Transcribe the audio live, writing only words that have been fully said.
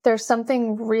there's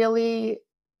something really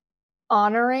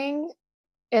honoring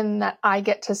in that I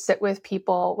get to sit with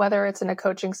people, whether it's in a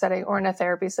coaching setting or in a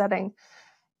therapy setting,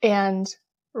 and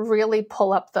really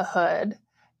pull up the hood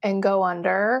and go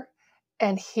under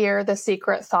and hear the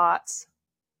secret thoughts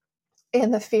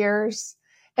and the fears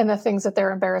and the things that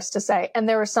they're embarrassed to say. And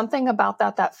there was something about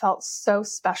that that felt so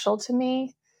special to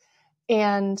me.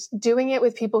 And doing it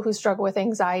with people who struggle with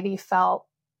anxiety felt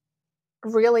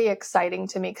really exciting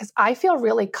to me because I feel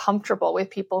really comfortable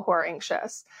with people who are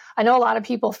anxious. I know a lot of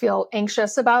people feel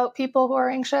anxious about people who are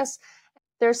anxious.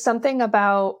 There's something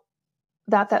about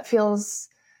that feels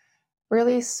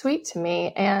really sweet to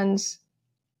me. And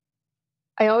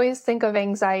I always think of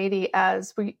anxiety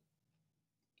as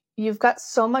you've got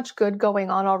so much good going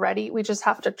on already. We just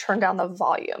have to turn down the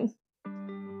volume.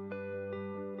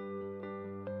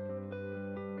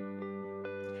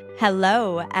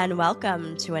 Hello, and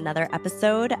welcome to another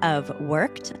episode of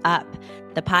Worked Up,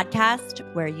 the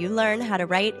podcast where you learn how to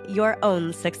write your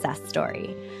own success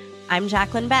story. I'm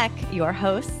Jacqueline Beck, your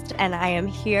host, and I am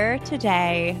here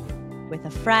today with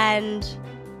a friend,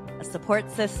 a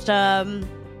support system,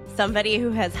 somebody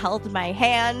who has held my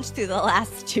hand through the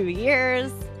last 2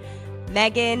 years,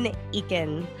 Meghan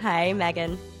Eaken. Hi,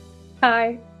 Meghan.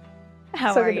 Hi.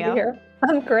 How so are good you? To be here.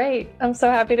 I'm great. I'm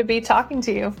so happy to be talking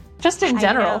to you. Just in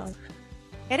general.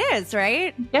 It is,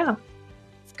 right? Yeah.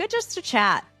 It's good just to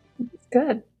chat. It's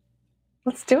good.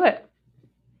 Let's do it.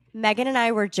 Meghan and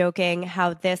I were joking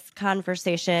how this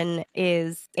conversation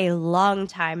is a long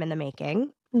time in the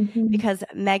making because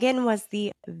Meghan was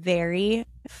the very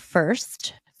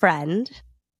first friend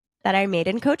that I made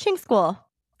in coaching school.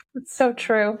 It's so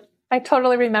true. I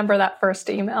totally remember that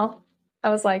first email. I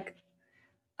was like,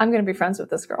 I'm going to be friends with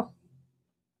this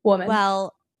woman.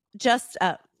 Well, just,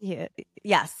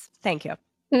 yes, thank you.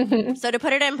 So to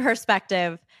put it in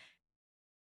perspective,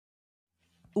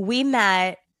 we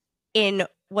met in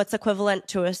what's equivalent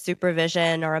to a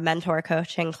supervision or a mentor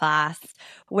coaching class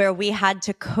where we had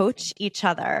to coach each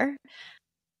other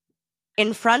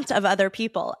in front of other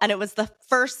people. And it was the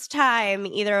first time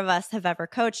either of us have ever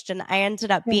coached. And I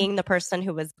ended up being the person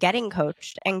who was getting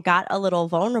coached and got a little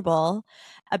vulnerable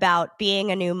about being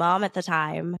a new mom at the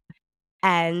time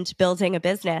and building a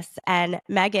business. And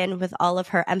Meghan, with all of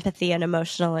her empathy and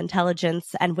emotional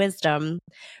intelligence and wisdom,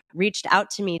 reached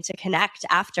out to me to connect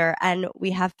after. And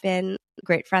we have been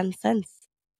great friends since.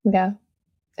 Yeah.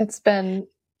 It's been,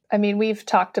 we've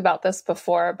talked about this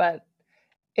before, but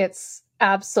it's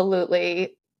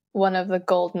absolutely one of the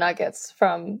gold nuggets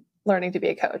from learning to be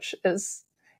a coach is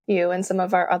you and some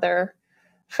of our other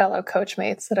fellow coach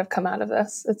mates that have come out of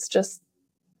this. It's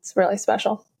really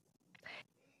special.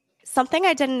 Something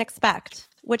I didn't expect,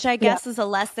 which I guess is a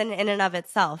lesson in and of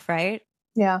itself, right?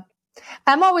 Yeah.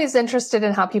 I'm always interested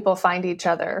in how people find each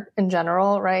other in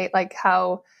general, right? Like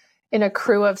how in a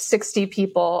crew of 60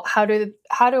 people, how do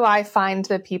I find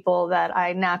the people that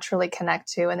I naturally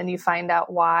connect to? And then you find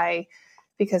out why,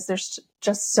 because there's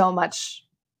just so much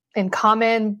in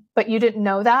common, but you didn't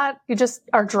know that. You just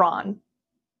are drawn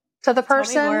to the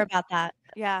person. Tell me more about that.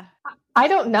 Yeah. I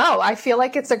don't know. I feel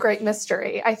like it's a great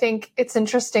mystery. I think it's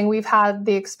interesting. We've had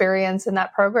the experience in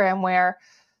that program where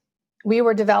we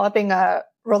were developing a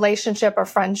relationship, a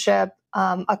friendship,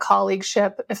 a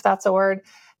colleagueship, if that's a word.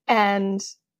 And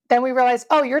then we realized,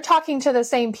 oh, you're talking to the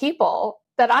same people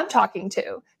that I'm talking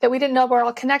to, that we didn't know we're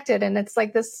all connected. And it's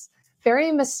like this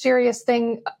very mysterious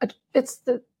thing. It's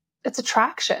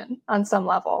attraction on some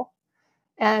level.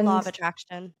 And law of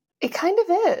attraction. It kind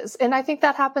of is. And I think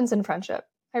that happens in friendship.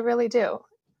 I really do.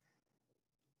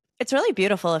 It's really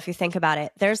beautiful if you think about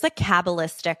it. There's a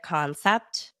Kabbalistic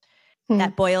concept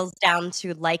that boils down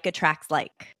to like attracts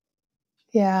like.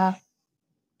 Yeah.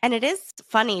 And it is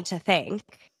funny to think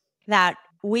that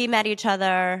we met each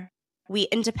other, we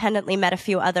independently met a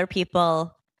few other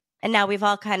people, and now we've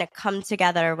all kind of come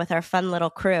together with our fun little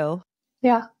crew.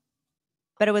 Yeah.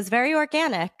 But it was very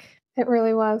organic. It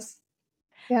really was.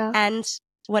 Yeah. And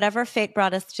whatever fate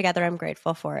brought us together, I'm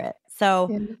grateful for it.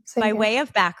 So by way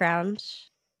of background,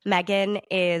 Meghan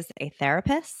is a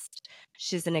therapist.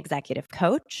 She's an executive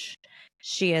coach.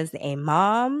 She is a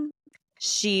mom.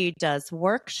 She does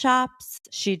workshops.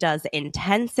 She does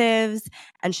intensives,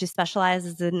 and she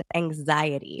specializes in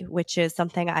anxiety, which is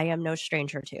something I am no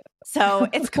stranger to. So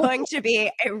it's going to be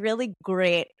a really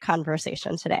great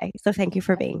conversation today. So thank you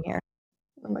for being here.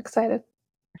 I'm excited.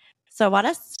 So I want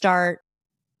to start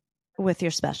with your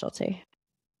specialty.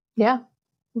 Yeah,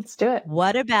 let's do it.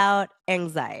 What about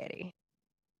anxiety?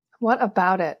 What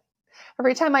about it?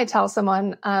 Every time I tell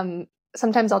someone,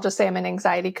 sometimes I'll just say I'm an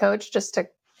anxiety coach just to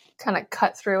kind of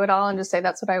cut through it all and just say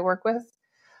that's what I work with.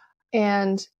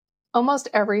 And almost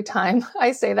every time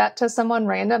I say that to someone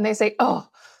random, they say, "Oh,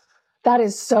 that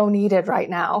is so needed right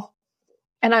now."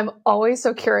 And I'm always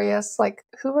so curious, like,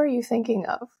 who are you thinking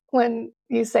of when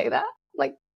you say that?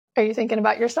 Like, are you thinking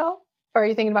about yourself? Or are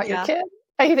you thinking about your Yeah. kid?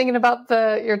 Are you thinking about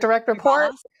your direct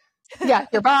report? Yeah,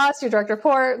 your boss, your direct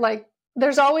report. Like,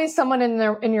 there's always someone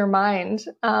in your mind.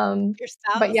 Your But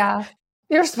spouse. yeah,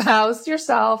 your spouse,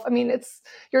 yourself. I mean, it's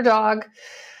your dog.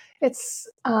 It's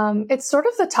sort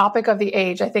of the topic of the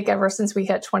age. I think ever since we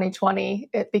hit 2020,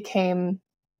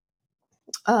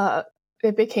 uh,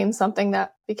 it became something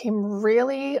that became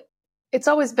really. It's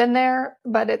always been there,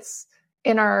 but it's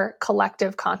in our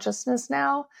collective consciousness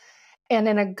now. And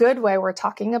in a good way, we're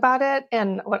talking about it.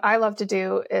 And what I love to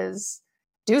do is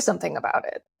do something about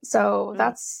it. So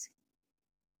that's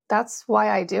why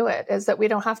I do it, is that we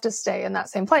don't have to stay in that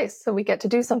same place. So we get to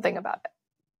do something about it.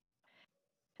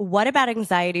 What about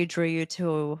anxiety drew you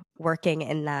to working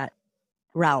in that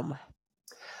realm?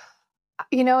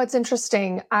 It's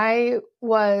interesting. I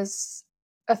was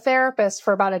a therapist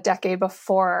for about a decade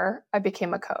before I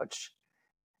became a coach.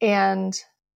 And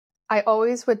I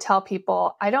always would tell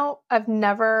people, I've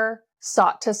never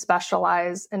sought to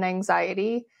specialize in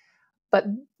anxiety, but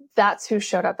that's who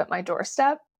showed up at my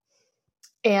doorstep.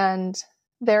 And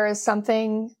there's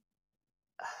something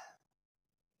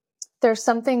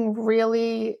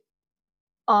really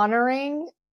honoring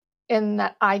in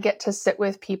that I get to sit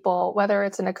with people, whether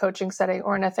it's in a coaching setting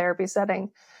or in a therapy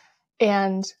setting,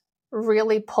 and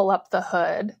really pull up the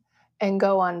hood and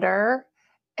go under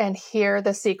and hear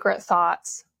the secret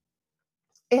thoughts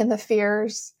and the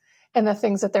fears and the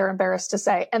things that they're embarrassed to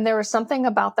say. And there was something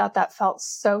about that felt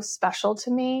so special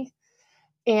to me.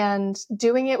 And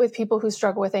doing it with people who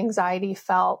struggle with anxiety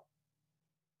felt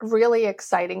really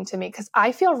exciting to me because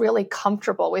I feel really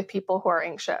comfortable with people who are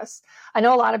anxious. I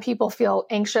know a lot of people feel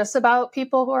anxious about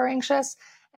people who are anxious.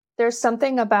 There's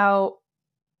something about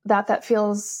that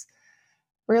feels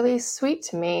really sweet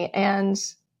to me. And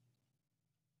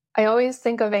I always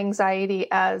think of anxiety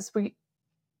as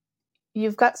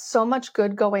you've got so much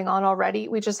good going on already.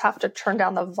 We just have to turn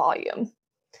down the volume.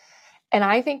 And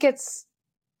I think it's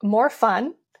more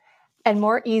fun and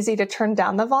more easy to turn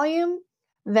down the volume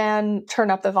than turn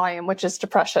up the volume, which is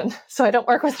depression. So I don't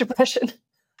work with depression,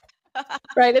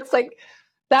 right? It's like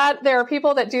that. There are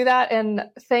people that do that, and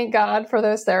thank God for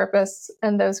those therapists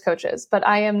and those coaches. But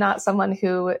I am not someone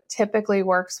who typically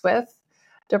works with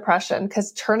depression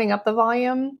because turning up the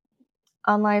volume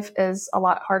on life is a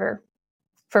lot harder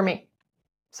for me.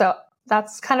 So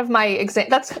that's kind of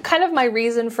that's kind of my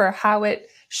reason for how it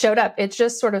showed up. It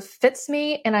just sort of fits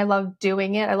me and I love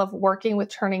doing it. I love working with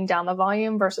turning down the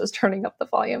volume versus turning up the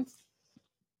volume.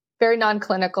 Very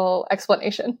non-clinical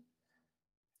explanation.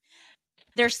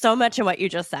 There's so much in what you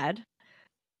just said.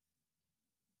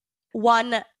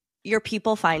 One, your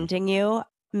people finding you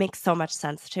makes so much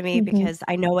sense to me because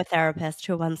I know a therapist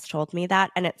who once told me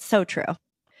that, and it's so true.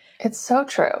 It's so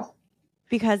true.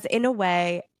 Because in a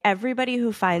way, everybody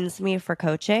who finds me for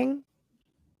coaching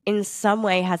in some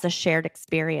way has a shared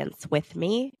experience with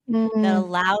me that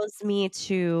allows me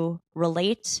to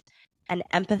relate and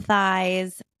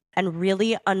empathize and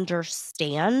really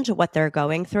understand what they're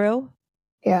going through.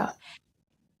 Yeah.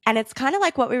 And it's kind of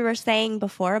like what we were saying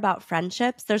before about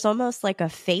friendships. There's almost like a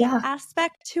fate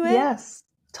aspect to it. Yes,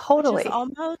 totally. Which is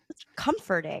almost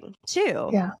comforting too.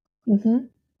 Yeah. Mm-hmm.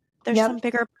 There's some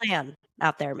bigger plan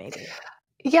out there maybe.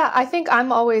 Yeah, I think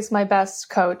I'm always my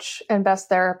best coach and best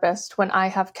therapist when I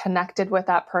have connected with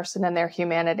that person and their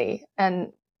humanity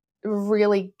and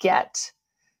really get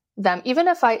them. Even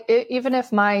if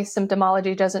my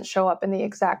symptomology doesn't show up in the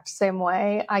exact same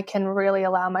way, I can really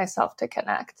allow myself to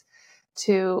connect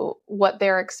to what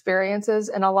their experience is.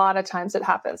 And a lot of times it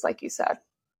happens, like you said,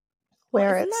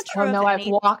 where it's, oh no, I've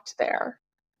walked there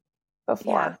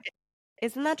before. Yeah.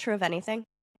 Isn't that true of anything?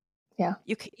 Yeah.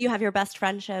 You have your best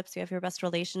friendships, you have your best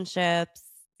relationships,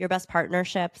 your best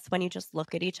partnerships when you just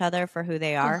look at each other for who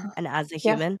they are and as a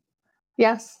human.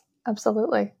 Yes,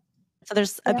 absolutely. So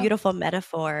there's a beautiful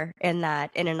metaphor in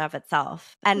that in and of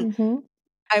itself. And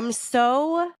I'm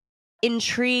so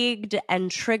intrigued and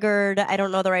triggered, I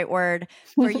don't know the right word,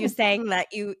 for you saying that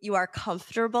you are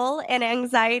comfortable in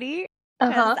anxiety.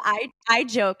 Because I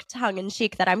joke tongue in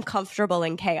cheek that I'm comfortable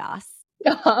in chaos.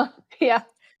 Yeah.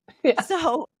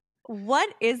 So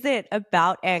what is it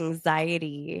about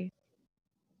anxiety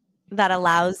that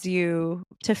allows you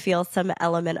to feel some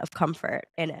element of comfort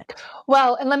in it?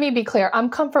 Well, and let me be clear, I'm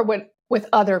comfortable with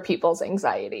other people's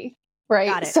anxiety, right?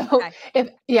 Got it. So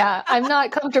I'm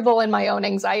not comfortable in my own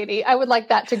anxiety. I would like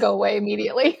that to go away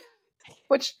immediately,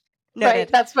 which, Noted. right,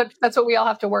 that's what we all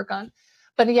have to work on.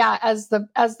 But yeah, as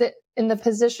the in the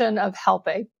position of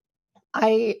helping,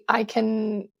 I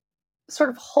can sort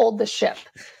of hold the ship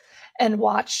and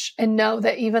watch and know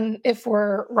that even if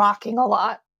we're rocking a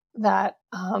lot, that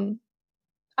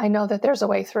I know that there's a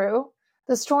way through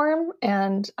the storm,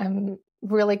 and I'm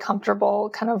really comfortable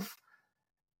kind of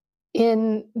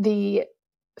in the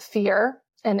fear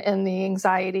and in the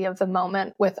anxiety of the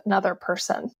moment with another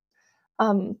person.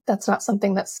 That's not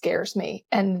something that scares me.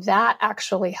 And that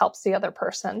actually helps the other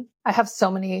person. I have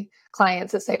so many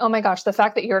clients that say, oh my gosh, the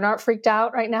fact that you're not freaked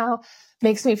out right now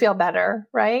makes me feel better,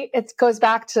 right? It goes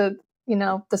back to,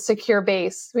 the secure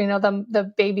base.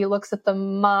 The baby looks at the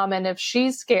mom, and if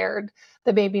she's scared,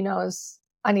 the baby knows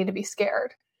I need to be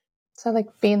scared. So I like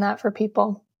being that for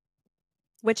people.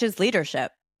 Which is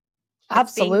leadership.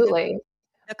 Absolutely.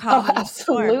 The calm in the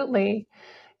storm. Absolutely.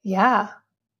 Yeah.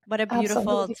 What a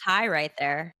beautiful tie right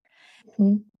there.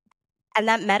 Mm-hmm. And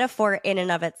that metaphor in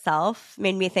and of itself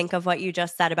made me think of what you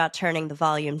just said about turning the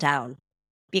volume down.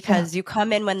 Because you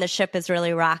come in when the ship is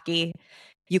really rocky.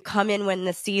 You come in when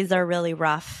the seas are really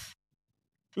rough.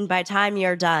 And by the time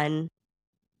you're done,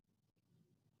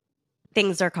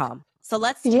 things are calm. So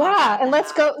let's talk about and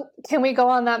let's go. Can we go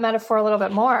on that metaphor a little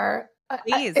bit more?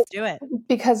 Please do it.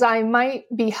 Because I might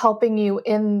be helping you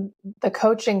in the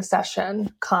coaching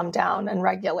session calm down and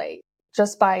regulate.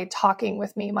 Just by talking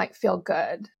with me might feel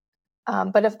good.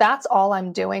 But if that's all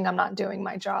I'm doing, I'm not doing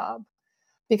my job.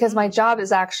 Because my job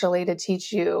is actually to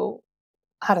teach you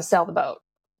how to sail the boat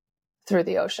through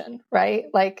the ocean, right?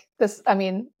 Like this,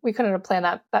 we couldn't have planned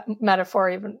that metaphor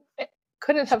even.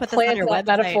 Couldn't have planned that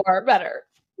metaphor better.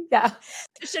 Yeah.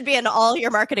 It should be in all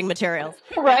your marketing materials.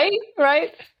 Right.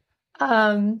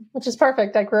 Which is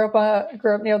perfect. I grew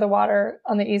up near the water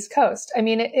on the East Coast.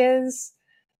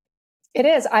 It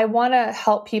is. I want to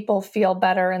help people feel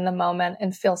better in the moment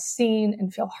and feel seen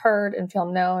and feel heard and feel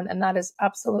known. And that is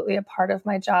absolutely a part of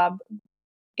my job.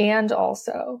 And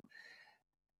also,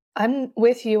 I'm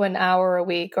with you an hour a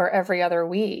week or every other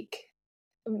week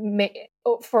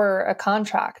for a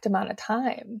contract amount of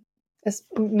time. It's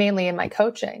mainly in my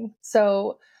coaching.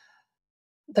 So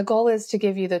the goal is to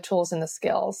give you the tools and the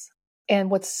skills.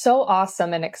 And what's so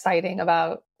awesome and exciting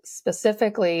about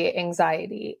specifically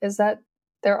anxiety is that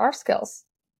there are skills,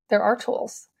 there are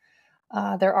tools,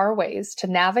 there are ways to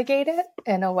navigate it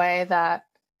in a way that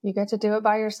you get to do it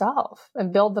by yourself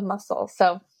and build the muscle.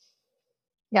 So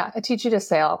yeah, I teach you to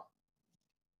sail.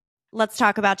 Let's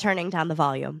talk about turning down the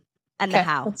volume and the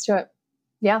how. Let's do it.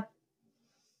 Yeah.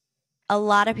 A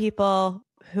lot of people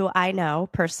who I know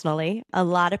personally, a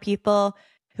lot of people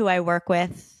who I work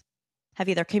with have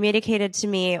either communicated to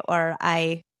me or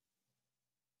I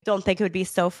don't think it would be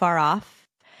so far off,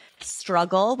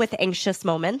 struggle with anxious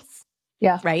moments.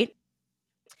 Yeah. Right?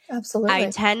 Absolutely. I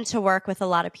tend to work with a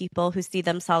lot of people who see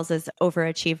themselves as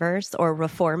overachievers or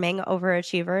reforming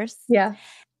overachievers. Yeah.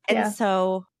 And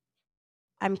so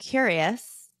I'm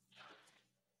curious,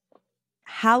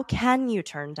 how can you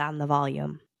turn down the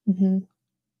volume? Mm-hmm.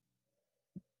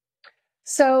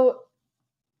 So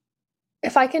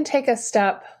if I can take a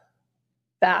step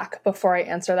back before I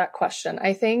answer that question,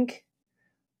 I think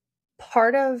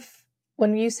part of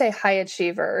when you say high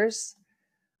achievers,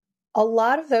 a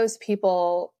lot of those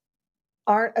people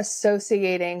aren't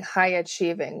associating high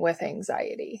achieving with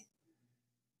anxiety.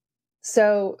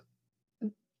 So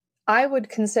I would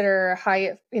consider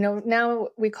now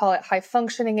we call it high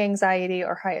functioning anxiety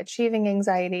or high achieving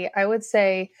anxiety. I would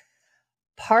say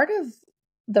part of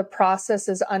the process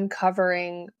is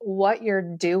uncovering what you're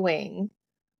doing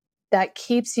that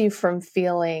keeps you from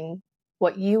feeling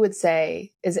what you would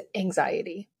say is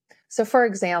anxiety. So for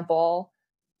example,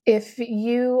 if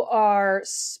you are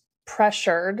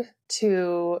pressured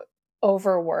to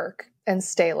overwork and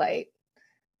stay late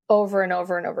over and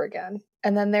over and over again,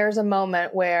 and then there's a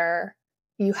moment where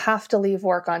you have to leave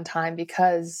work on time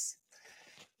because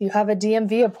you have a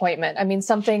DMV appointment.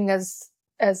 Something as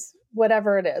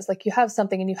whatever it is, like you have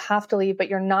something and you have to leave, but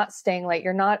you're not staying late.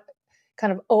 You're not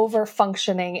kind of over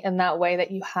functioning in that way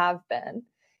that you have been.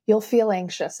 You'll feel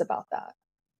anxious about that.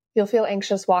 You'll feel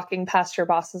anxious walking past your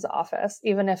boss's office,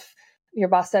 even if your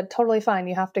boss said, totally fine,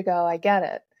 you have to go, I get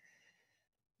it.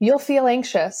 You'll feel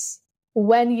anxious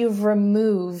when you've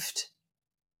removed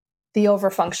the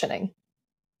overfunctioning.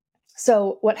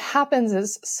 So what happens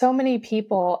is so many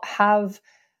people have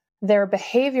their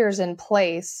behaviors in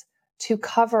place to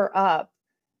cover up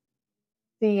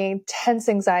the intense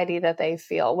anxiety that they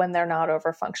feel when they're not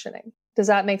overfunctioning. Does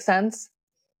that make sense?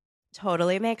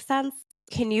 Totally makes sense.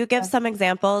 Can you give some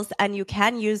examples? And you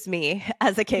can use me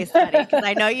as a case study because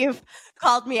I know you've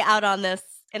called me out on this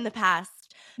in the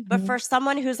past. But for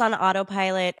someone who's on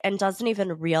autopilot and doesn't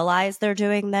even realize they're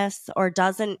doing this or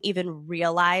doesn't even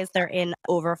realize they're in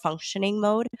overfunctioning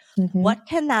mode, what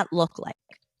can that look like?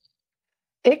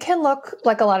 It can look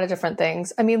like a lot of different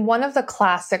things. I mean, one of the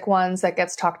classic ones that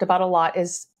gets talked about a lot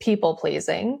is people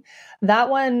pleasing. That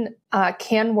one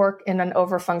can work in an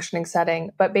overfunctioning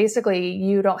setting, but basically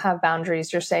you don't have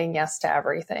boundaries. You're saying yes to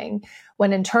everything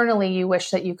when internally you wish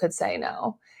that you could say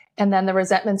no. And then the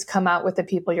resentments come out with the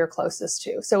people you're closest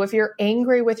to. So if you're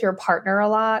angry with your partner a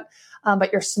lot,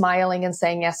 but you're smiling and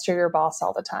saying yes to your boss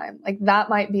all the time, like that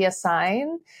might be a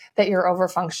sign that you're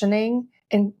overfunctioning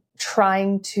and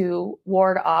trying to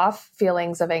ward off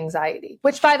feelings of anxiety,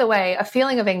 which, by the way, a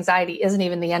feeling of anxiety isn't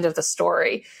even the end of the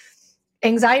story.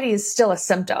 Anxiety is still a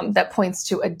symptom that points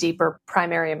to a deeper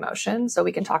primary emotion. So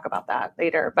we can talk about that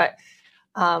later. But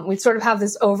we sort of have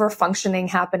this over-functioning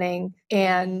happening,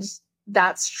 and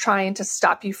that's trying to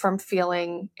stop you from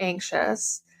feeling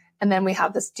anxious. And then we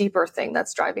have this deeper thing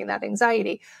that's driving that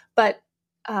anxiety. But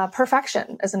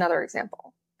perfection is another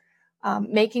example.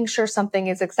 Making sure something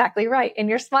is exactly right. And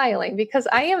you're smiling because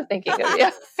I am thinking of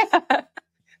you.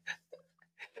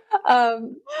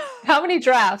 How many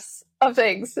drafts of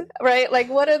things, right? Like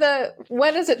when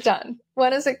is it done?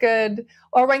 When is it good?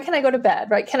 Or when can I go to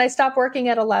bed, right? Can I stop working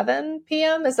at 11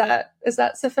 p.m.? Is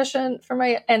that sufficient for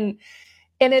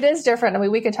and it is different. I mean,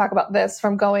 we can talk about this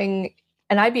from going,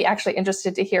 and I'd be actually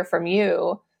interested to hear from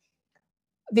you,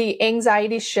 the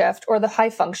anxiety shift or the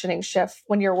high functioning shift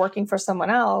when you're working for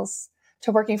someone else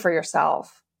to working for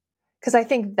yourself. Because I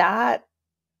think that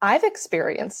I've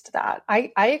experienced that.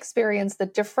 I experienced the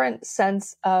different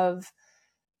sense of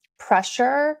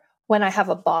pressure when I have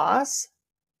a boss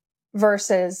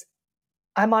versus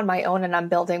I'm on my own and I'm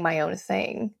building my own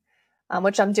thing,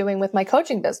 which I'm doing with my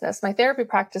coaching business. My therapy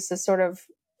practice is sort of,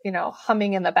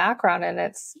 humming in the background, and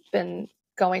it's been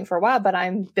going for a while, but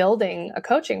I'm building a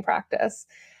coaching practice.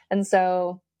 And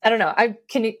so I don't know.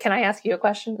 Can I ask you a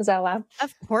question? Is that allowed?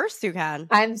 Of course you can.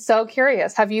 I'm so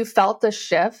curious. Have you felt the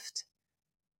shift?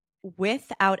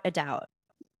 Without a doubt.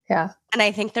 Yeah. And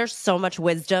I think there's so much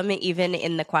wisdom even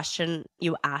in the question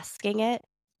you asking it,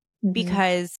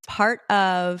 because part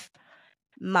of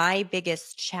my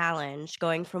biggest challenge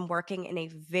going from working in a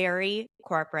very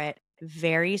corporate,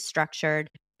 very structured,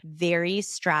 very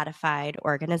stratified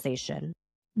organization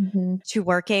to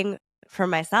working for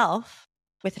myself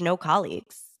with no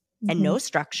colleagues and no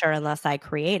structure unless I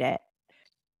create it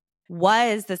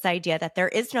was this idea that there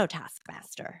is no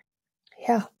taskmaster.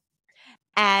 Yeah.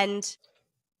 And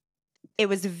it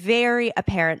was very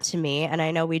apparent to me, and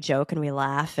I know we joke and we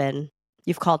laugh, and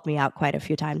you've called me out quite a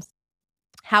few times,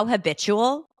 how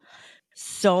habitual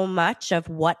so much of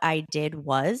what I did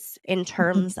was in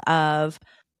terms of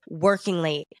working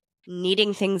late,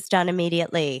 needing things done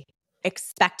immediately,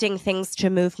 expecting things to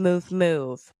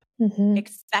move,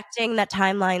 expecting that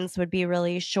timelines would be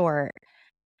really short.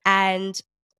 And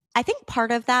I think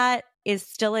part of that is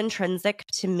still intrinsic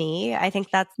to me. I think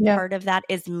that's part of that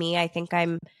is me. I think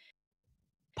I'm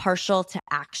partial to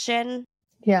action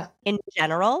in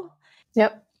general.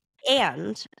 Yep.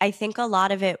 And I think a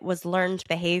lot of it was learned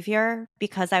behavior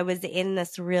because I was in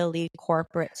this really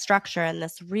corporate structure and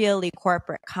this really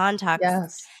corporate context.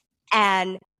 Yes.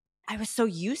 And I was so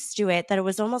used to it that it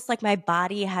was almost like my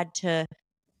body had to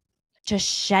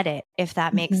shed it, if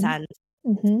that makes sense.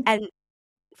 And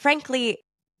frankly,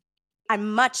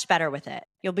 I'm much better with it.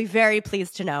 You'll be very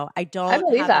pleased to know I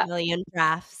don't have a million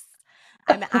drafts.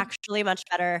 I'm actually much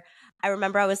better. I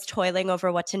remember I was toiling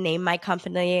over what to name my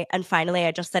company, and finally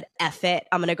I just said, F it.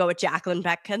 I'm going to go with Jacqueline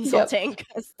Beck Consulting.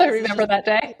 Yep. I remember that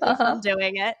day. I'm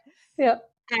doing it. Yep.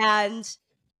 And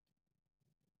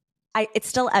it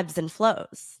still ebbs and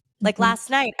flows. Like last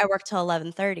night, I worked till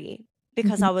 11:30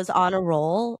 because I was on a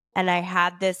roll and I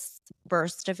had this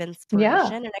burst of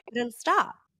inspiration and I couldn't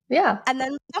stop. Yeah. And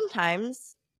then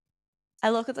sometimes I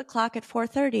look at the clock at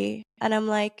 4:30 and I'm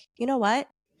like, you know what?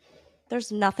 There's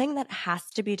nothing that has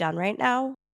to be done right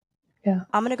now. Yeah.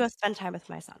 I'm going to go spend time with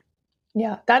my son.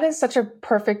 Yeah. That is such a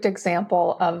perfect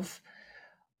example of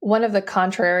one of the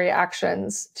contrary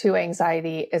actions to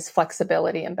anxiety is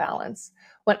flexibility and balance.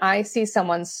 When I see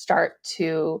someone start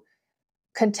to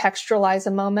contextualize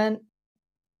a moment,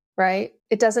 right?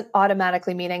 It doesn't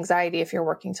automatically mean anxiety if you're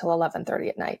working till 11:30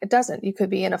 at night. It doesn't. You could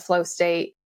be in a flow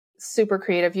state, super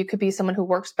creative. You could be someone who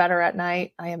works better at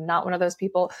night. I am not one of those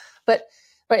people, but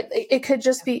it could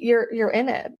just be you're in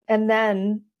it. And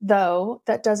then though,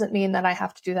 that doesn't mean that I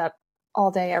have to do that all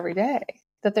day, every day,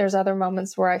 that there's other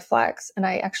moments where I flex and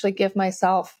I actually give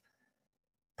myself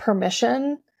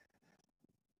permission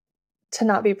to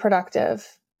not be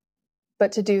productive,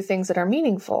 but to do things that are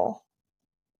meaningful.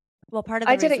 Well, part of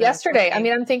I the did it reason I was yesterday. I thinking,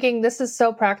 mean, I'm thinking this is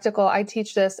so practical. I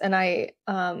teach this and I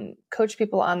coach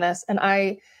people on this, and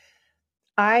I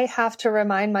have to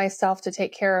remind myself to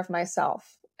take care of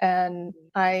myself. And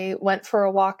I went for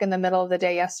a walk in the middle of the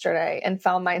day yesterday and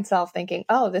found myself thinking,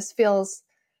 oh, this feels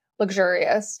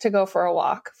luxurious to go for a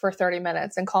walk for 30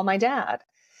 minutes and call my dad.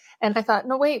 And I thought,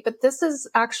 no, wait, but this is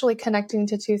actually connecting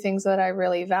to two things that I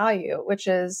really value, which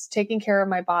is taking care of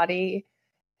my body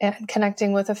and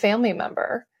connecting with a family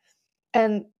member.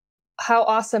 And how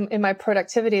awesome in my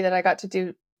productivity that I got to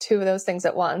do two of those things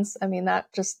at once. I mean,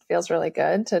 that just feels really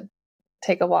good to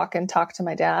take a walk and talk to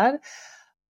my dad.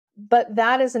 But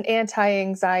that is an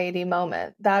anti-anxiety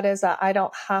moment. That is I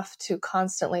don't have to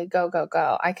constantly go, go,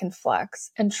 go. I can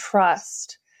flex and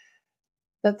trust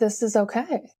that this is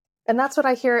okay. And that's what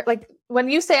I hear. Like when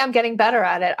you say I'm getting better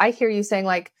at it, I hear you saying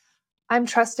like, I'm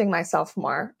trusting myself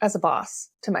more as a boss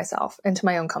to myself and to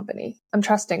my own company. I'm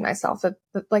trusting myself that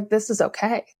like, this is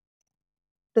okay.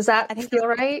 Does I that think feel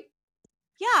right?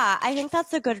 yeah, I think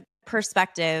that's a good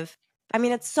perspective. I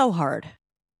mean, it's so hard,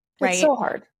 It's right? so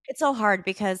hard. It's so hard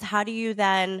because how do you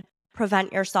then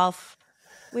prevent yourself?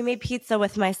 We made pizza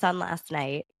with my son last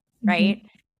night, right?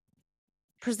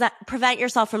 Mm-hmm. Prevent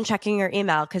yourself from checking your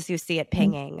email because you see it Mm-hmm.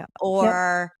 pinging Yep.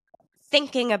 or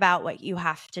thinking about what you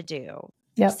have to do.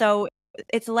 Yep. So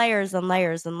it's layers and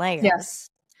layers and layers Yes.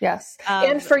 Yes.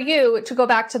 And of for you to go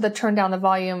back to the turn down the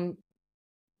volume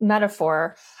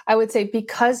metaphor, I would say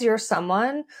because you're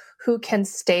someone who can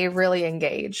stay really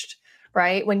engaged,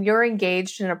 right? When you're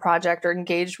engaged in a project or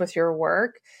engaged with your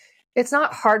work, it's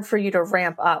not hard for you to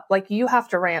ramp up. Like you have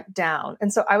to ramp down.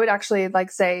 And so I would actually like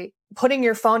say putting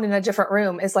your phone in a different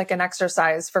room is like an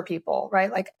exercise for people, right?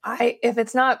 Like if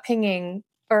it's not pinging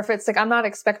or if it's like, I'm not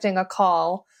expecting a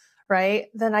call, right?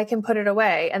 Then I can put it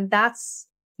away. And that's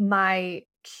my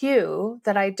cue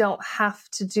that I don't have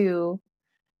to do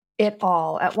it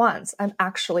all at once. I'm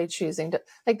actually choosing to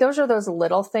like, those are those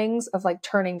little things of like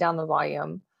turning down the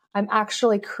volume. I'm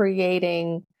actually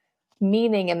creating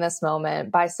meaning in this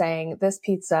moment by saying, this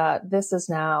pizza, this is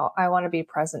now, I want to be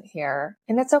present here.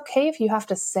 And it's okay if you have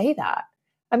to say that.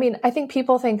 I mean, I think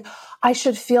people think I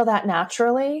should feel that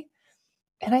naturally.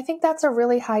 And I think that's a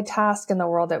really high task in the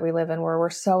world that we live in where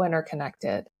we're so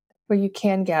interconnected, where you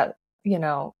can get,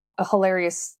 a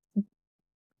hilarious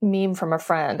meme from a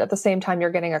friend at the same time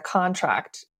you're getting a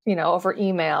contract, over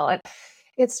email. And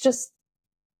it's just,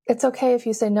 it's okay if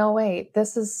you say, no, wait,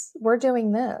 we're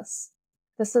doing this.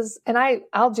 And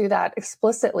I'll do that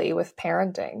explicitly with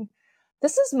parenting.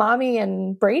 This is mommy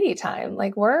and Brady time.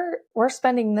 Like we're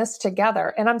spending this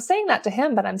together. And I'm saying that to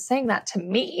him, but I'm saying that to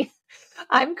me.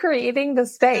 I'm creating the good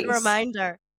space.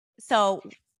 reminder. So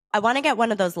I want to get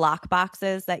one of those lock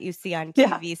boxes that you see on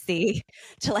Yeah. QVC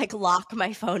to like lock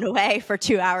my phone away for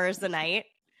 2 hours a night.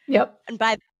 Yep. And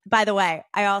by the way,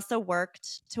 I also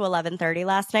worked to 11:30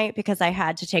 last night because I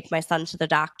had to take my son to the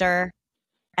doctor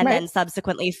and Right. then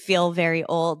subsequently feel very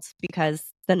old because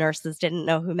the nurses didn't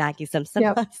know who Maggie Simpson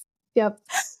Yep. was. Yep.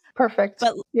 Perfect.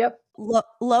 But Yep.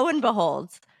 lo and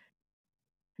behold,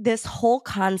 this whole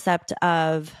concept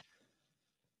of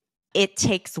it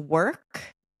takes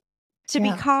work to be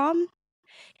Yeah. calm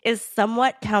is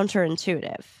somewhat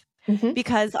counterintuitive. Mm-hmm.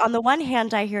 Because on the one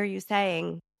hand, I hear you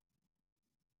saying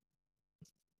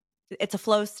it's a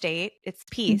flow state, it's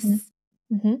Mm-hmm. peace.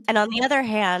 Mm-hmm. And on the other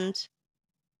hand,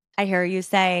 I hear you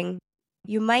saying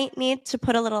you might need to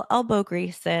put a little elbow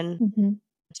grease in Mm-hmm.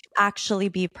 to actually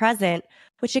be present,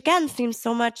 which again seems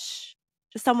somewhat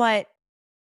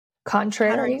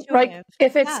Contrary. Like counterintuitive.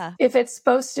 if Yeah. it's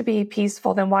supposed to be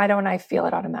peaceful, then why don't I feel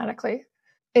it automatically?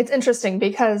 It's interesting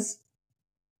because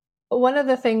one of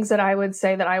the things that I would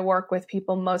say that I work with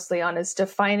people mostly on is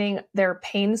defining their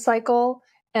pain cycle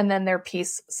and then their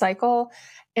peace cycle.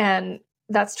 And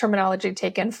that's terminology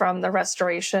taken from the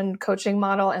restoration coaching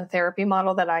model and therapy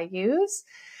model that I use.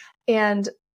 And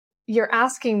you're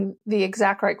asking the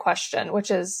exact right question,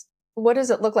 which is, what does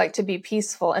it look like to be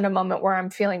peaceful in a moment where I'm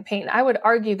feeling pain? I would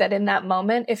argue that in that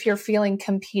moment, if you're feeling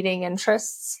competing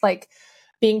interests, like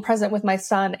being present with my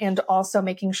son and also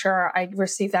making sure I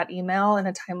receive that email in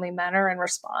a timely manner and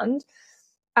respond,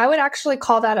 I would actually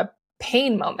call that a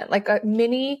pain moment, like a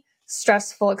mini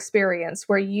stressful experience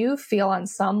where you feel on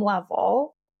some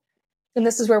level. And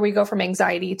this is where we go from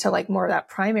anxiety to like more of that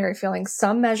primary feeling,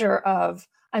 some measure of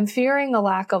I'm fearing a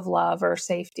lack of love or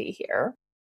safety here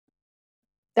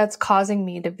that's causing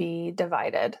me to be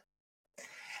divided.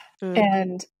 Mm.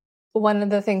 And one of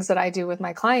the things that I do with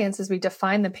my clients is we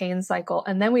define the pain cycle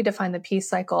and then we define the peace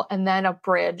cycle and then a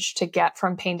bridge to get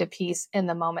from pain to peace in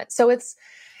the moment. So it's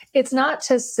not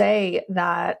to say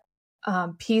that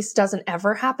peace doesn't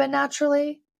ever happen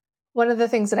naturally. One of the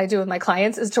things that I do with my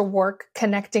clients is to work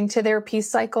connecting to their peace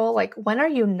cycle. Like, when are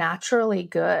you naturally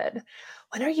good?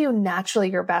 When are you naturally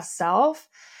your best self?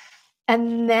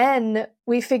 And then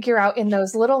we figure out in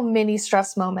those little mini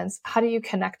stress moments, how do you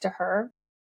connect to her?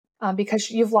 Because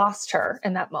you've lost her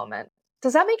in that moment.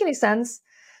 Does that make any sense?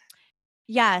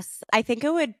 Yes, I think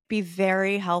it would be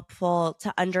very helpful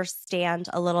to understand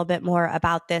a little bit more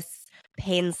about this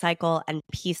pain cycle and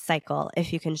peace cycle,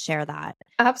 if you can share that.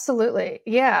 Absolutely.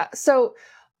 Yeah. So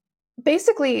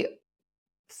basically,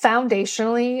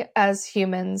 foundationally, as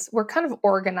humans, we're kind of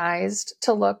organized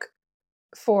to look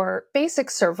for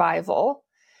basic survival.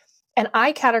 And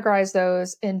I categorize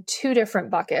those in two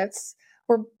different buckets.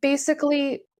 We're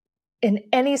basically, in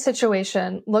any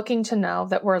situation, looking to know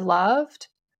that we're loved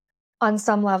on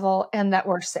some level and that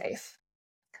we're safe.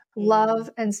 Love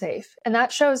and safe. And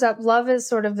that shows up. Love is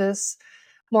sort of this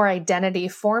more identity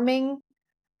forming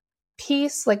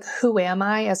piece, like, who am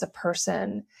I as a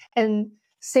person? And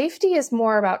safety is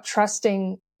more about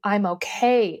trusting I'm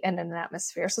okay in an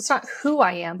atmosphere. So it's not who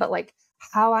I am, but like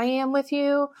how I am with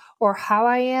you, or how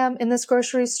I am in this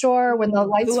grocery store when the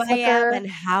lights Who I am flicker. and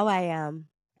how I am.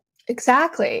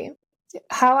 Exactly.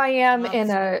 How I am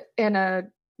Love. in a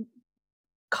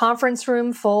conference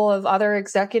room full of other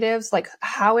executives. Like,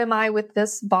 how am I with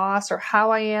this boss, or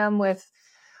how I am with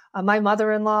my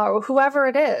mother-in-law, or whoever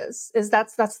it is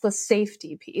that's the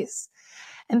safety piece.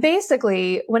 And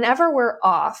basically, whenever we're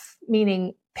off,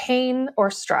 meaning pain or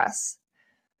stress,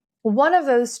 one of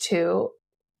those two,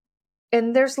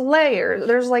 and there's layers,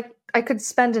 there's like, I could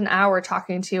spend an hour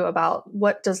talking to you about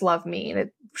what does love mean.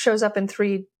 It shows up in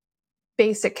three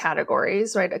basic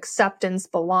categories, right? Acceptance,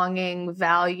 belonging,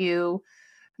 value,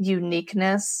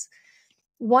 uniqueness.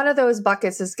 One of those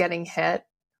buckets is getting hit,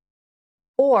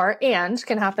 and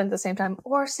can happen at the same time,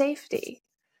 or safety.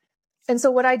 And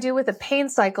so what I do with the pain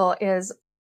cycle is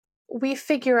we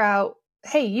figure out,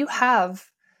 hey, you have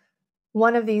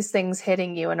one of these things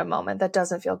hitting you in a moment that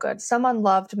doesn't feel good, some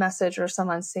unloved message or some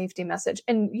unsafety message,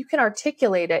 and you can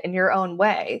articulate it in your own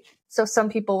way. So some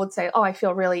people would say, oh, I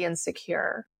feel really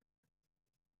insecure,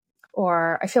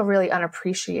 or I feel really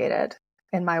unappreciated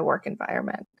in my work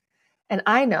environment. And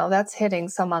I know that's hitting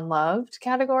some unloved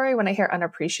category when I hear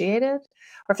unappreciated,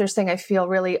 or if they're saying I feel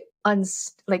really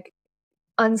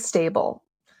unstable,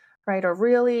 right? Or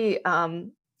really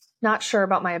not sure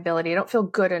about my ability. I don't feel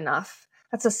good enough.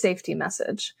 That's a safety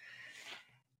message.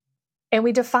 And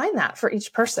we define that for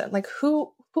each person. Like,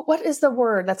 what is the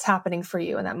word that's happening for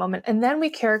you in that moment? And then we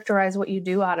characterize what you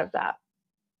do out of that.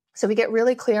 So we get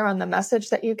really clear on the message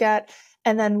that you get.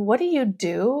 And then what do you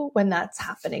do when that's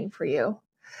happening for you?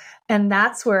 And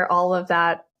that's where all of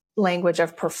that language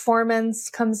of performance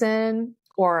comes in,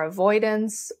 or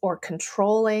avoidance, or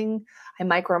controlling. I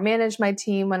micromanage my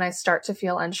team when I start to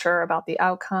feel unsure about the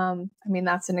outcome. I mean,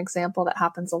 that's an example that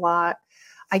happens a lot.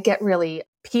 I get really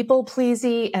people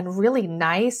pleasy and really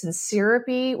nice and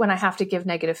syrupy when I have to give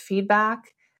negative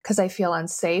feedback because I feel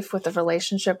unsafe with the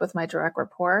relationship with my direct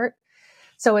report.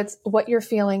 So it's what you're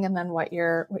feeling and then what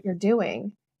you're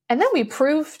doing. And then we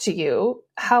prove to you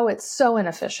how it's so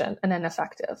inefficient and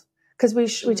ineffective, because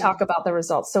we talk about the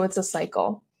results. So it's a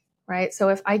cycle, right? So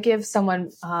if I give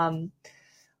someone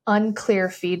unclear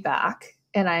feedback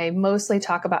and I mostly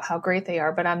talk about how great they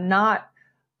are, but I'm not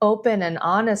open and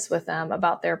honest with them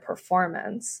about their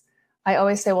performance, I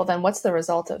always say, well, then what's the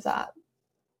result of that?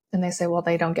 And they say, well,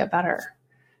 they don't get better.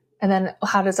 And then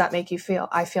how does that make you feel?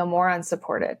 I feel more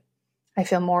unsupported. I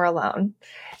feel more alone.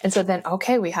 And so then,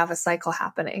 okay, we have a cycle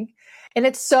happening. And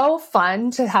it's so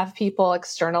fun to have people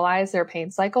externalize their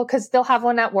pain cycle, because they'll have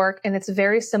one at work and it's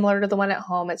very similar to the one at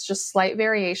home. It's just slight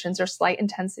variations or slight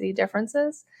intensity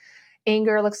differences.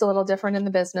 Anger looks a little different in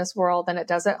the business world than it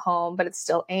does at home, but it's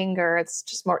still anger. It's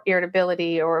just more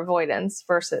irritability or avoidance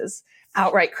versus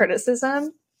outright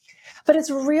criticism. But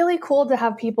it's really cool to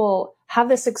have people have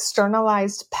this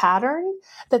externalized pattern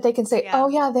that they can say, oh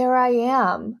yeah, there I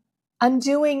am. I'm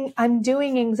doing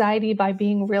anxiety by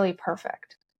being really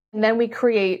perfect. And then we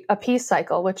create a peace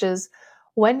cycle, which is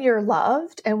when you're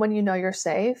loved and when you know you're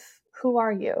safe, who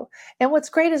are you? And what's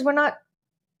great is we're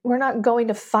not going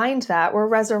to find that. We're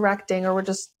resurrecting, or we're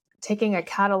just taking a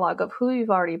catalog of who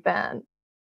you've already been.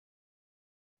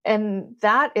 And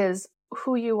that is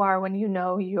who you are when you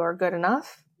know you're good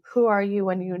enough. Who are you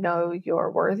when you know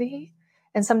you're worthy?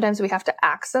 And sometimes we have to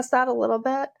access that a little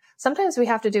bit. Sometimes we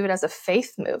have to do it as a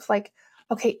faith move. Like,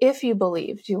 okay, if you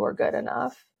believed you were good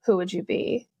enough, who would you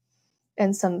be?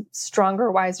 And some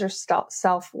stronger, wiser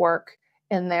self work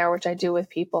in there, which I do with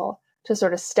people to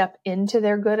sort of step into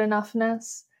their good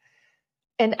enoughness.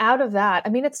 And out of that, I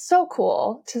mean, it's so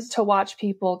cool to watch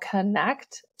people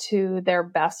connect to their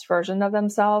best version of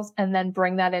themselves and then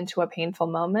bring that into a painful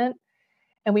moment.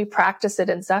 And we practice it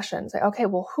in sessions. Like, okay,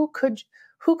 well, who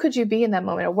could you be in that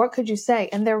moment? Or what could you say?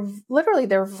 And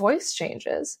their voice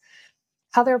changes,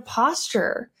 how their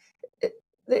posture,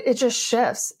 it just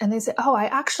shifts. And they say, oh, I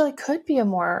actually could be a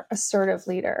more assertive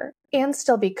leader and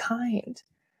still be kind.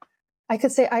 I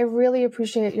could say, I really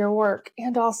appreciate your work.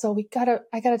 And also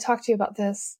I gotta talk to you about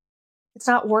this. It's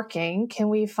not working. Can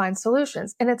we find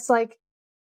solutions? And it's like,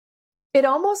 it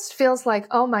almost feels like,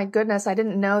 oh my goodness, I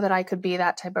didn't know that I could be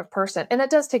that type of person. And it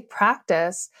does take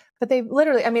practice, but they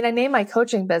literally, I mean, I named my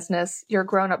coaching business Your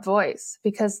Grown Up Voice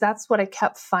because that's what I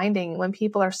kept finding when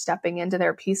people are stepping into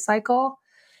their peace cycle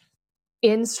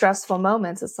in stressful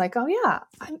moments. It's like, oh yeah,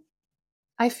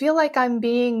 I feel like I'm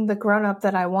being the grown up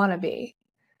that I want to be.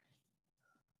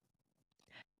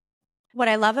 What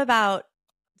I love about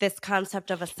this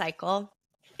concept of a cycle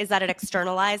is that it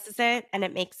externalizes it and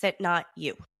it makes it not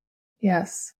you.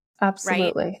 Yes, Right?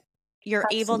 absolutely. You're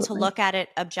able to Absolutely. look at it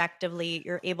objectively.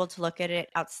 You're able to look at it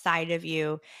outside of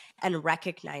you and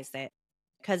recognize it.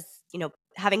 Because,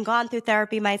 having gone through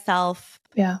therapy myself,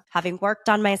 Yeah. having worked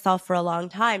on myself for a long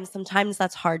time, sometimes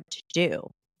that's hard to do.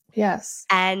 Yes.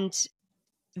 And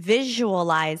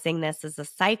visualizing this as a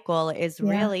cycle is Yeah.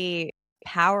 really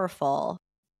powerful.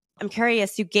 I'm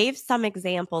curious, you gave some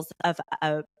examples of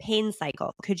a pain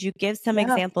cycle. Could you give some Yeah.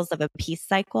 examples of a peace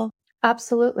cycle?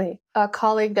 Absolutely. A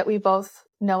colleague that we both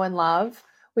know and love,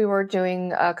 we were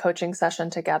doing a coaching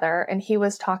session together, and he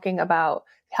was talking about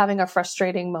having a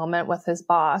frustrating moment with his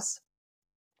boss,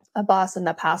 a boss in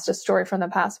the past, a story from the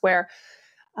past where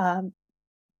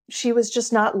she was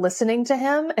just not listening to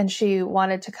him and she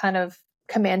wanted to kind of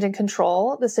command and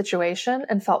control the situation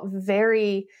and he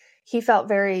felt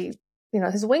very,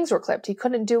 his wings were clipped. He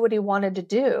couldn't do what he wanted to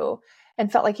do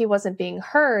and felt like he wasn't being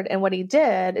heard. And what he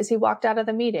did is he walked out of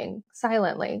the meeting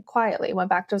silently, quietly, went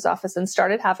back to his office and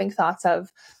started having thoughts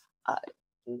of,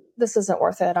 this isn't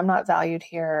worth it. I'm not valued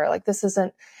here. Like this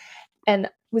isn't, and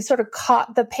we sort of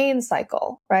caught the pain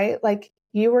cycle, right? Like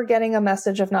you were getting a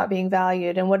message of not being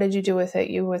valued. And what did you do with it?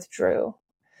 You withdrew.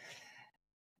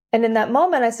 And in that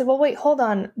moment, I said, well, wait, hold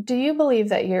on. Do you believe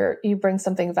that you bring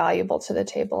something valuable to the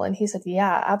table? And he said,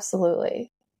 yeah,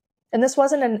 absolutely. And this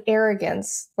wasn't an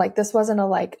arrogance. Like this wasn't a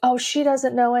like, oh, she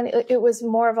doesn't know any. It was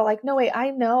more of a like, no, wait,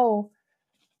 I know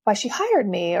why she hired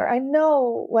me, or I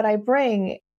know what I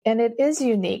bring, and it is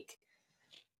unique.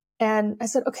 And I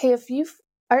said, okay, if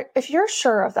you're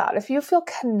sure of that, if you feel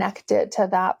connected to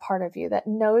that part of you that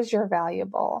knows you're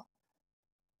valuable,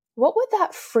 what would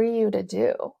that free you to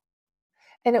do?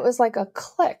 And it was like a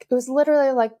click. It was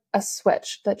literally like a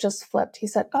switch that just flipped. He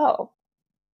said, oh,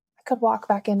 I could walk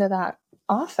back into that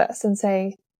office and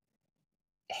say,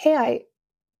 hey,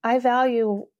 I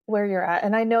value where you're at.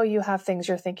 And I know you have things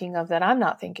you're thinking of that I'm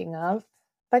not thinking of,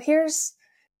 but here's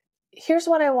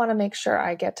what I want to make sure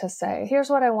I get to say. Here's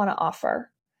what I want to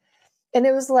offer. And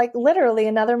it was like literally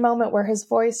another moment where his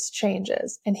voice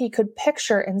changes and he could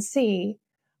picture and see,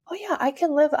 oh yeah, I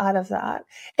can live out of that.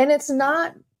 And it's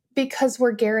not because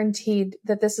we're guaranteed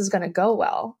that this is going to go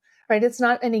well, right? It's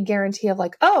not any guarantee of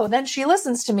like, oh, then she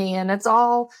listens to me and it's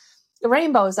all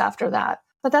rainbows after that.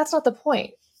 But that's not the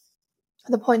point.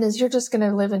 The point is you're just going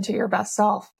to live into your best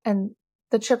self and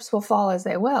the chips will fall as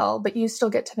they will, but you still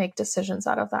get to make decisions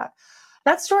out of that.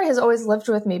 That story has always lived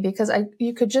with me because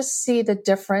you could just see the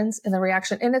difference in the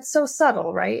reaction. And it's so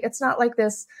subtle, right? It's not like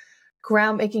this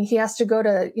groundbreaking. He has to go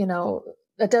to,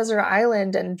 a desert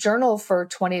island and journal for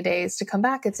 20 days to come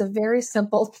back. It's a very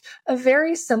simple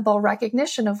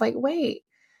recognition of like, wait,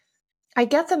 I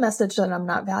get the message that I'm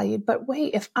not valued, but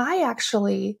wait, if I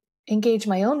actually engage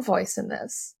my own voice in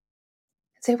this,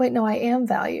 say, wait, no, I am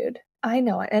valued. I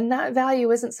know it. And that value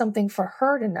isn't something for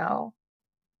her to know.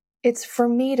 It's for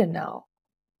me to know.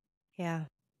 Yeah.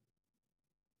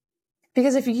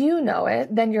 Because if you know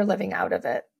it, then you're living out of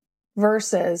it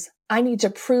versus I need to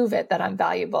prove it that I'm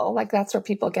valuable. Like that's where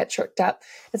people get tricked up.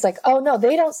 It's like, oh no,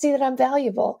 they don't see that I'm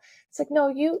valuable. It's like, no,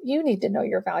 you need to know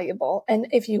you're valuable. And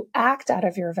if you act out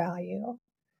of your value,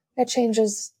 that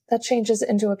changes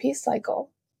into a peace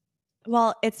cycle.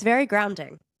 Well, it's very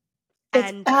grounding.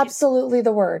 It's absolutely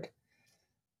the word.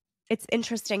 It's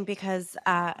interesting because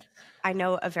I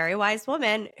know a very wise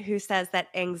woman who says that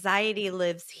anxiety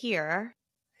lives here.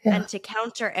 Yeah. And to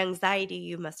counter anxiety,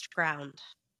 you must ground.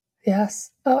 Yes.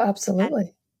 Oh, absolutely.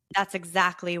 And that's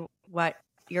exactly what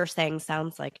you're saying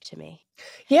sounds like to me.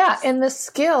 Yeah. And the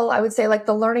skill, I would say, like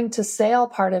the learning to sail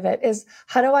part of it is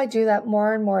how do I do that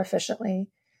more and more efficiently?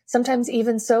 Sometimes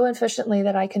even so efficiently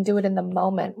that I can do it in the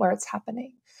moment where it's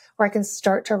happening, where I can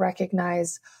start to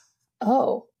recognize,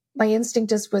 oh, my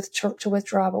instinct is to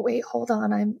withdraw, but wait, hold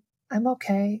on. I'm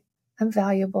okay. I'm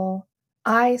valuable.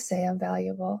 I say I'm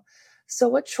valuable. So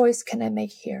what choice can I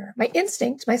make here? My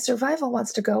instinct, my survival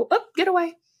wants to go, oh, get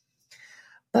away.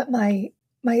 But my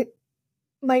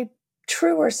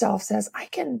truer self says, I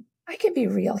can be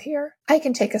real here. I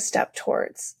can take a step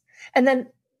towards. And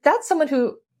then that's someone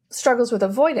who struggles with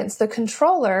avoidance. The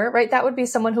controller, right? That would be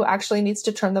someone who actually needs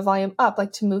to turn the volume up,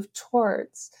 like to move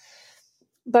towards.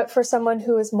 But for someone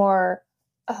who is more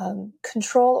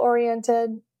control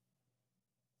oriented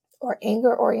or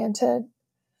anger oriented,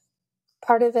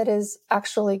 part of it is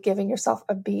actually giving yourself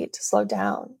a beat to slow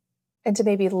down and to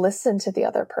maybe listen to the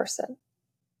other person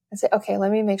and say, okay,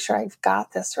 let me make sure I've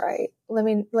got this right. Let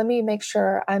me make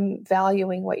sure I'm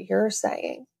valuing what you're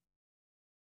saying.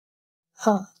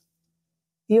 Huh.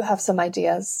 You have some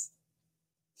ideas.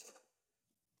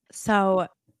 So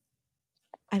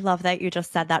I love that you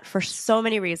just said that for so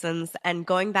many reasons. And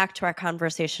going back to our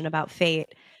conversation about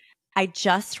fate, I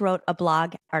just wrote a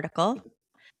blog article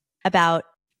about,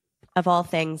 of all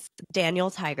things, Daniel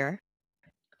Tiger.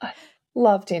 I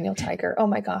love Daniel Tiger. Oh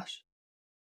my gosh.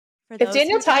 For If those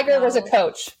Daniel who don't Tiger was a know,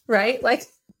 coach, right? Like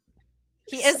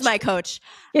he is my coach.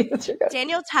 He's your coach.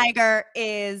 Daniel Tiger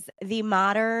is the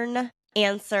modern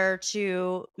answer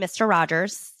to Mr.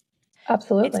 Rogers. It's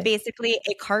Absolutely. basically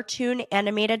a cartoon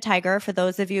animated tiger for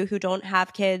those of you who don't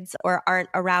have kids or aren't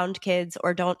around kids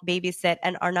or don't babysit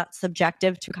and are not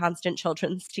subjective to constant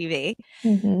children's TV.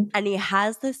 Mm-hmm. And he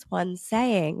has this one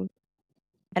saying,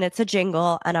 and it's a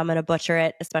jingle, and I'm going to butcher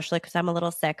it, especially because I'm a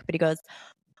little sick, but he goes,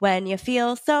 when you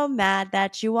feel so mad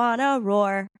that you want to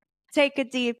roar, take a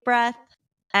deep breath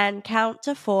and count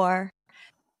to 4.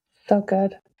 So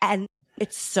good. And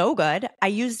it's so good. I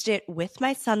used it with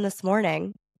my son this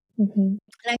morning. Mm-hmm. And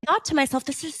I thought to myself,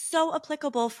 this is so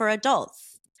applicable for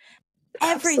adults.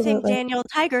 Everything Absolutely. Daniel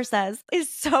Tiger says is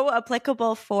so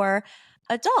applicable for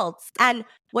adults. And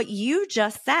what you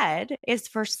just said is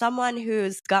for someone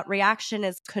whose gut reaction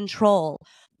is control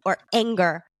or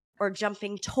anger or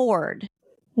jumping toward,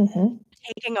 Mm-hmm.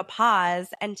 taking a pause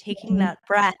and taking Mm-hmm. that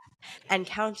breath and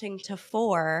counting to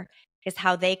 4 is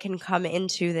how they can come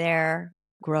into their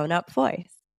grown up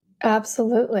voice.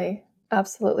 Absolutely.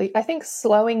 Absolutely. I think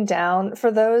slowing down,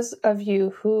 for those of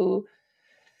you who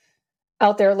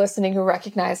out there listening who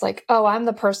recognize like, oh, I'm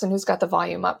the person who's got the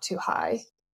volume up too high,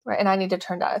 right? And I need to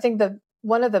turn down. I think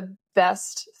one of the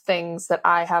best things that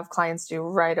I have clients do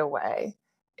right away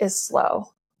is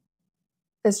slow.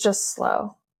 Is just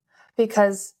slow.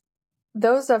 Because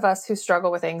those of us who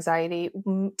struggle with anxiety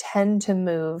tend to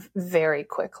move very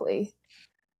quickly.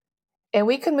 And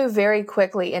we can move very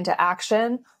quickly into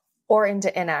action or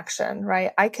into inaction,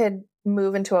 right? I could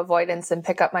move into avoidance and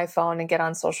pick up my phone and get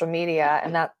on social media,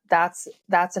 and that's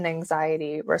an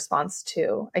anxiety response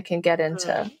too. I can get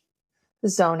into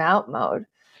zone out mode.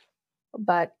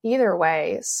 But either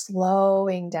way,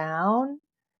 slowing down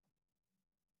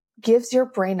gives your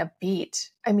brain a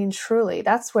beat. I mean, truly,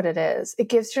 that's what it is. It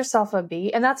gives yourself a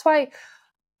beat. And that's why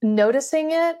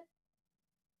noticing it,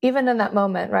 even in that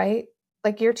moment, right?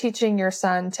 Like you're teaching your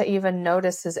son to even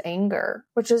notice his anger,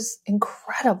 which is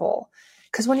incredible.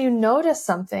 Because when you notice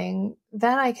something,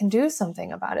 then I can do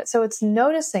something about it. So it's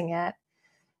noticing it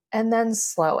and then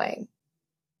slowing.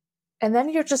 And then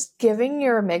you're just giving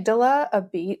your amygdala a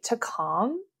beat to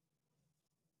calm.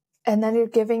 And then you're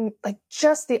giving like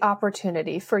just the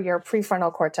opportunity for your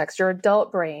prefrontal cortex, your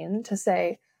adult brain to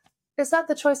say, is that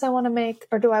the choice I want to make?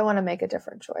 Or do I want to make a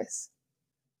different choice?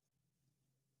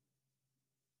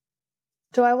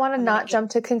 Do I want to not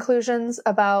jump to conclusions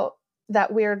about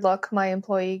that weird look my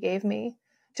employee gave me?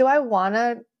 Do I want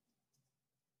to,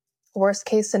 worst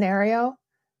case scenario,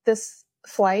 this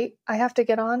flight I have to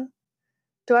get on?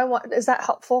 Is that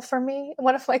helpful for me?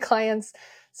 One of my clients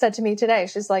said to me today,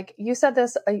 she's like, you said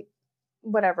this a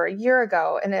year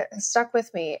ago, and it stuck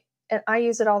with me. And I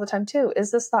use it all the time too.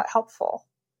 Is this thought helpful?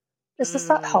 Is this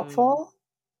thought helpful?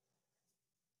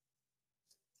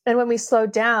 And when we slow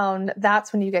down,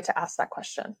 that's when you get to ask that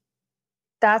question.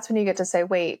 That's when you get to say,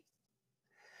 wait,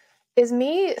 is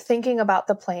me thinking about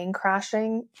the plane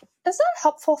crashing, is that a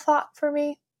helpful thought for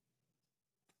me?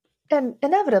 And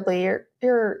inevitably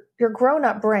your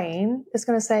grown-up brain is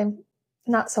going to say,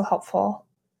 not so helpful.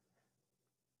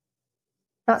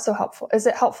 Not so helpful. Is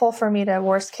it helpful for me to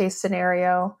worst case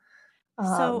scenario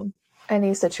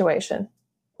any situation?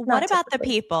 What about the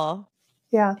people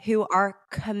who are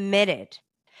committed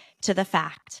to the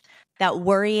fact that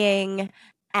worrying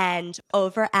and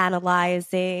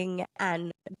overanalyzing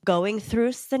and going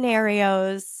through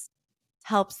scenarios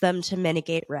helps them to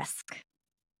mitigate risk?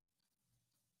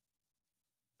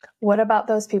 What about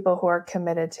those people who are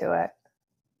committed to it?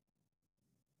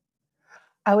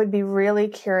 I would be really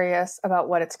curious about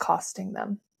what it's costing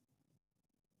them.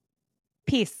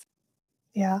 Peace.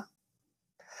 Yeah.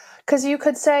 Because you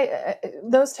could say,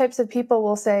 those types of people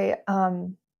will say,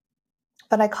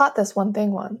 but I caught this one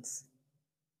thing once,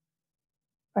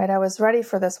 right? I was ready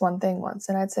for this one thing once.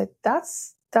 And I'd say,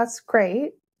 that's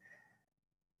great.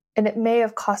 And it may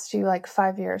have cost you like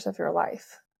 5 years of your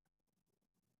life.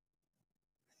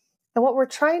 And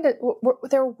what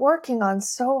they're working on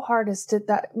so hard is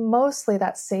mostly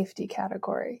that safety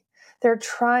category. They're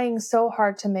trying so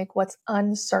hard to make what's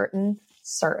uncertain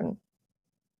certain.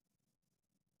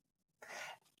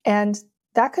 And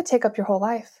that could take up your whole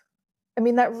life. I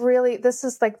mean,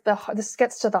 this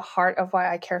gets to the heart of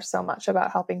why I care so much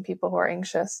about helping people who are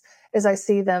anxious, is I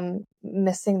see them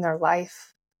missing their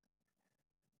life.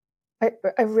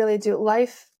 I really do.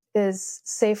 Life is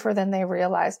safer than they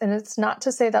realize. And it's not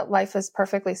to say that life is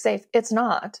perfectly safe. It's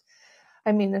not.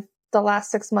 I mean, if the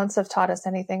last 6 months have taught us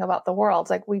anything about the world,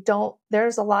 like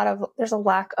there's a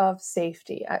lack of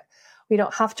safety. We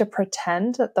don't have to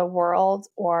pretend that the world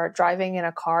or driving in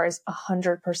a car is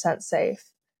 100%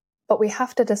 safe, but we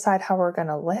have to decide how we're going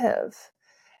to live.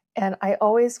 And I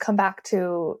always come back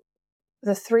to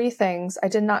the 3 things. I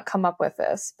did not come up with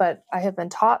this, but I have been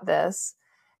taught this.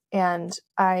 And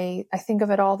I think of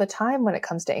it all the time when it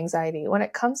comes to anxiety. When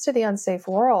it comes to the unsafe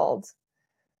world,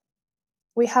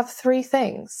 we have 3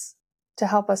 things to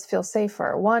help us feel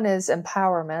safer. One is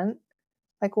empowerment.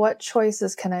 Like, what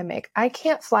choices can I make? I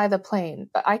can't fly the plane,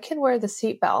 but I can wear the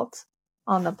seatbelt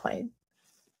on the plane,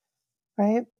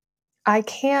 right? I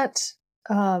can't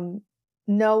know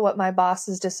what my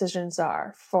boss's decisions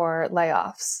are for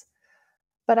layoffs,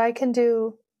 but I can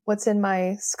do what's in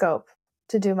my scope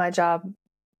to do my job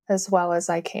as well as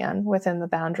I can within the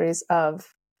boundaries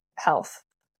of health.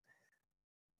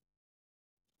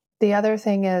 The other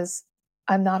thing is,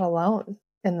 I'm not alone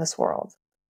in this world.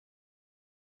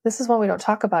 This is one we don't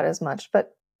talk about as much,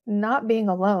 but not being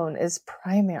alone is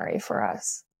primary for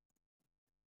us.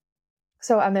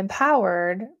 So I'm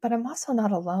empowered, but I'm also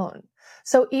not alone.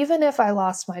 So even if I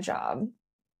lost my job,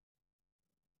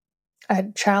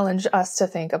 I'd challenge us to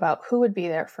think about who would be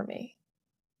there for me.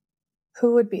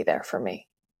 Who would be there for me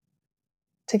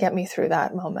to get me through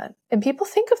that moment? And people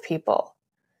think of people.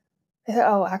 They say,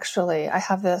 oh, actually, I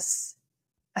have this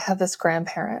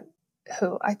grandparent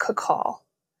who I could call.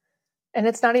 And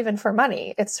it's not even for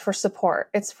money. It's for support.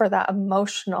 It's for that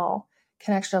emotional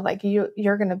connection of like,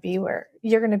 you're going to be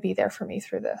there for me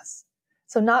through this.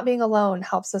 So not being alone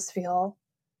helps us feel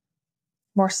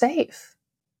more safe.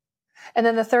 And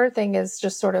then the third thing is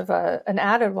just sort of an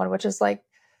added one, which is like,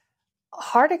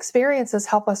 hard experiences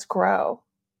help us grow.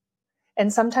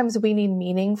 And sometimes we need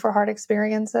meaning for hard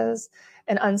experiences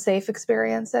and unsafe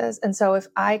experiences. And so if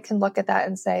I can look at that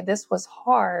and say, this was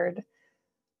hard,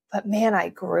 but man, I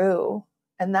grew.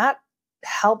 And that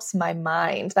helps my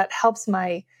mind. That helps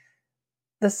the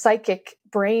psychic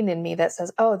brain in me that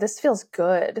says, oh, this feels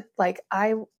good. Like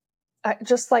I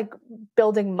just like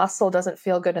building muscle doesn't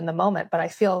feel good in the moment, but I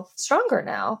feel stronger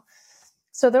now.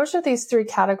 So those are these 3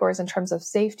 categories in terms of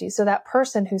safety. So that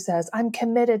person who says, I'm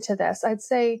committed to this, I'd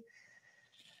say,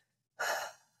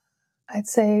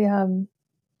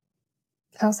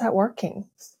 how's that working?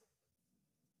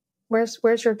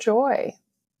 Where's your joy?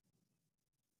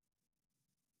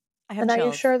 I have And are you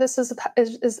chills. sure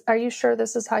are you sure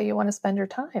this is how you want to spend your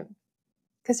time?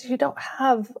 Because you don't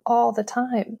have all the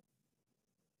time.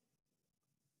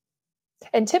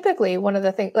 And typically one of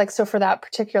the things, like, so for that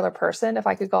particular person, if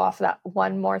I could go off of that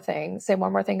say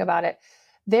one more thing about it,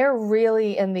 they're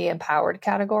really in the empowered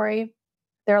category.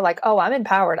 They're like, oh, I'm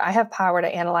empowered. I have power to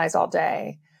analyze all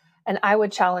day. And I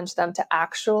would challenge them to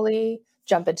actually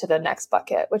jump into the next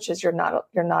bucket, which is you're not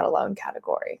alone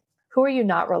category. Who are you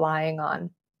not relying on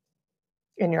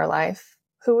in your life?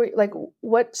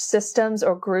 What systems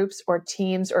or groups or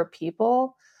teams or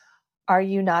people are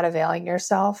you not availing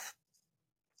yourself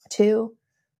to,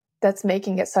 that's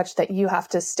making it such that you have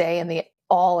to stay in the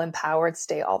all empowered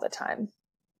state all the time?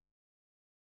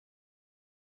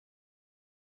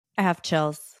 I have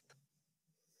chills.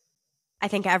 I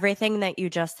think everything that you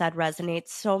just said resonates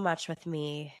so much with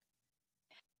me.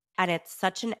 And it's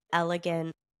such an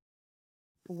elegant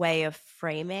way of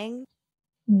framing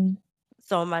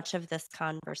so much of this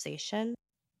conversation.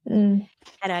 And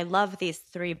I love these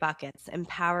 3 buckets: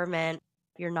 empowerment,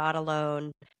 you're not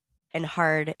alone, and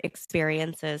hard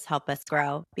experiences help us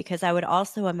grow. Because I would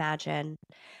also imagine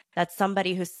that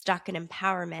somebody who's stuck in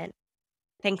empowerment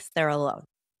thinks they're alone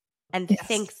and Yes,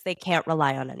 thinks they can't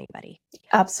rely on anybody,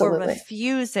 or absolutely.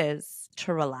 refuses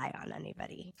to rely on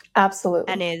anybody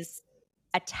Absolutely. and is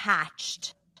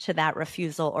attached to that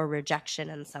refusal or rejection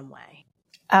in some way.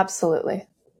 Absolutely.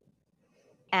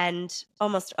 And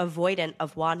almost avoidant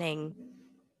of wanting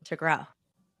to grow.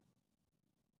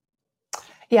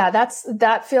 Yeah,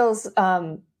 that feels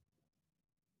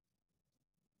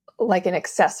like an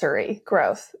accessory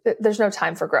growth. There's no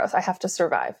time for growth. I have to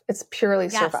survive. It's purely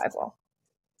survival.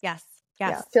 Yes.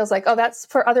 Yeah, it feels like, oh, that's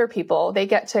for other people. They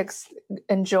get to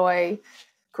enjoy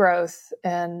growth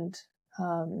and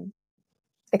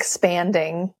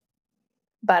expanding,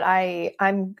 but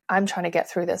I'm trying to get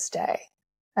through this day,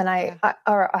 and I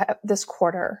this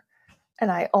quarter,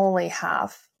 and I only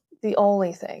have the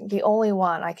only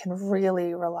one I can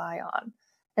really rely on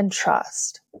and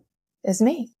trust is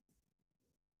me.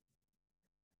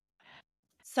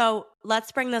 So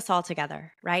let's bring this all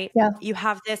together, right? Yeah. You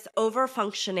have this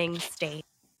over-functioning state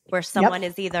where someone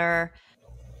is either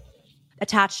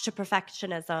attached to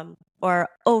perfectionism or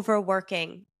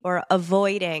overworking or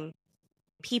avoiding,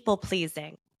 people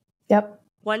pleasing. Yep.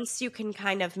 Once you can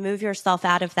kind of move yourself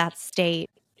out of that state,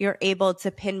 you're able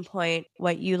to pinpoint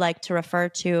what you like to refer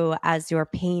to as your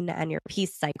pain and your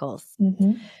peace cycles,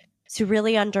 to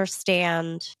really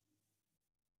understand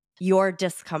your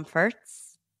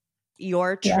discomforts,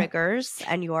 your triggers,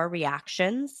 and your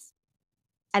reactions,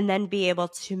 and then be able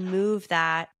to move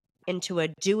that into a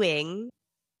doing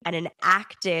and an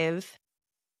active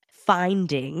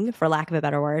finding, for lack of a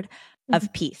better word,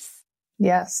 of peace.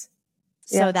 Yes.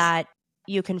 So that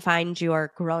you can find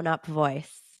your grown-up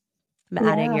voice. I'm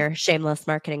adding your shameless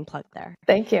marketing plug there.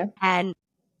 Thank you. And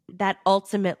that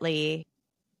ultimately,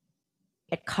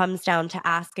 it comes down to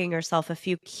asking yourself a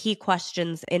few key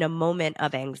questions in a moment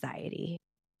of anxiety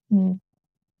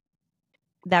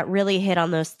that really hit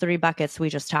on those 3 buckets we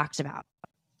just talked about.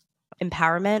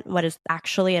 Empowerment, what is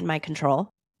actually in my control?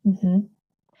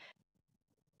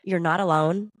 You're not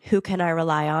alone. Who can I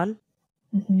rely on?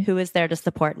 Who is there to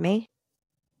support me?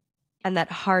 And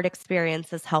that hard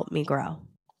experiences help me grow.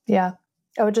 Yeah.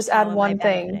 I would just add one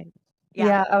thing.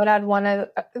 Yeah, I would add one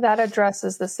that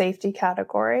addresses the safety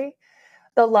category.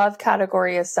 The love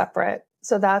category is separate.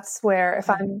 So that's where if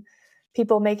I'm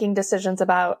people making decisions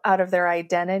out of their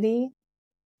identity.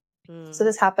 So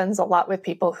this happens a lot with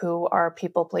people who are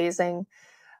people pleasing.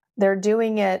 They're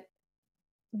doing it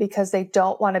because they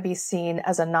don't want to be seen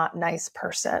as a not nice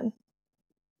person.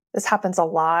 This happens a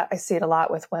lot. I see it a lot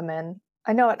with women.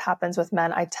 I know it happens with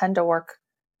men. I tend to work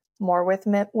more with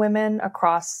women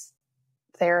across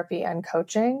therapy and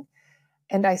coaching.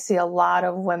 And I see a lot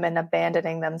of women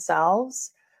abandoning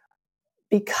themselves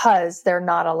because they're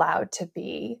not allowed to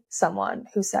be someone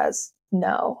who says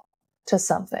no to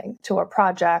something, to a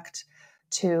project,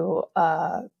 to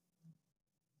a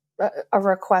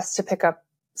request to pick up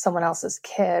someone else's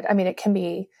kid. I mean, it can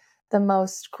be the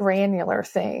most granular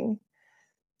thing,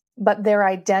 but their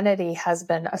identity has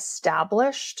been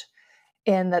established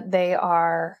in that they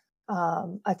are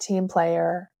a team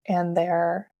player and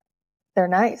they're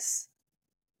nice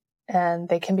and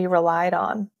they can be relied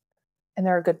on and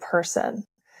they're a good person.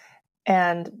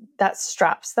 And that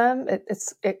straps them.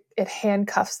 It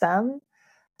handcuffs them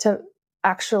to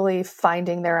actually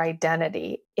finding their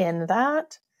identity in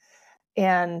that.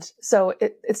 And so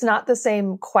it's not the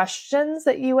same questions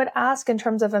that you would ask in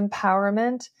terms of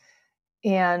empowerment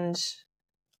and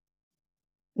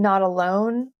not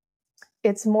alone.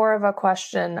 It's more of a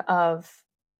question of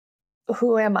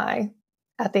who am I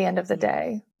at the end of the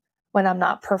day when I'm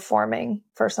not performing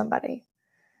for somebody?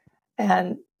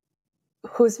 And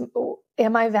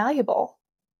am I valuable?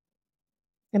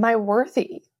 Am I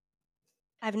worthy?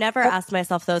 I've never asked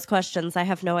myself those questions. I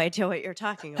have no idea what you're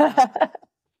talking about.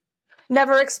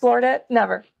 Never explored it?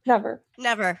 Never.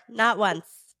 Not once.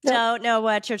 Nope. Don't know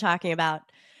what you're talking about.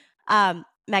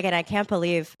 Meghan, I can't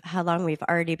believe how long we've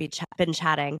already been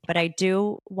chatting, but I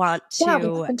do want to... Yeah,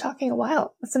 we've been talking a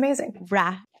while. That's amazing.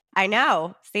 I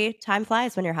know. See, time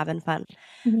flies when you're having fun.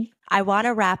 I want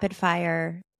to rapid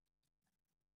fire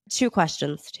 2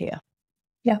 questions to you.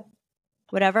 Yeah.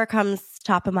 Whatever comes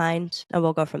top of mind, and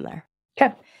we'll go from there.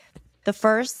 Okay. The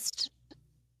first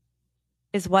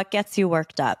is, what gets you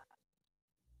worked up?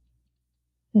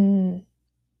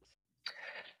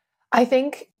 I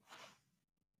think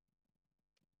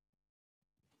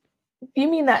you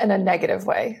mean that in a negative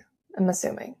way, I'm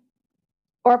assuming,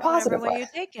 or a positive Whatever way way.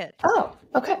 you take it. Oh,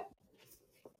 okay.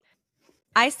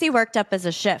 I see worked up as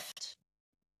a shift.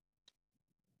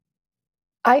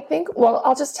 I think, well,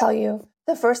 I'll just tell you,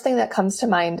 the first thing that comes to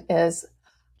mind is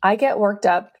I get worked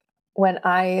up when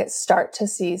I start to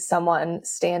see someone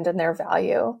stand in their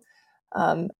value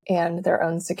and their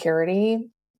own security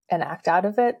and act out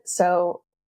of it. So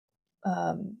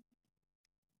when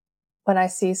I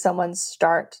see someone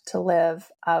start to live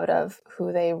out of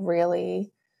who they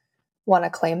really want to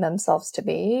claim themselves to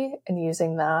be and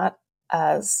using that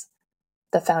as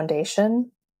the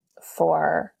foundation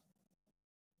for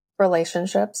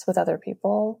relationships with other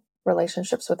people,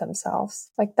 relationships with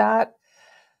themselves, like that.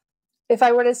 If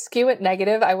I were to skew it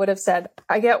negative, I would have said,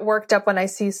 I get worked up when I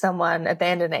see someone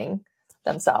abandoning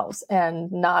themselves and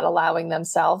not allowing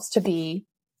themselves to be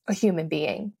a human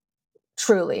being,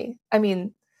 truly. I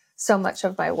mean, so much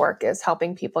of my work is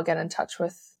helping people get in touch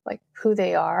with like who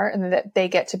they are and that they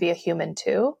get to be a human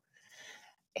too.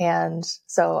 And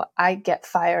so I get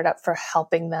fired up for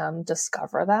helping them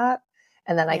discover that.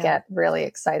 And then I get really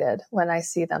excited when I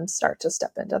see them start to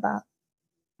step into that.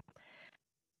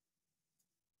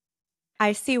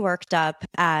 I see worked up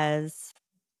as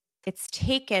it's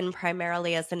taken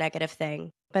primarily as a negative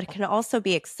thing, but it can also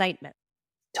be excitement.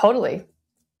 Totally.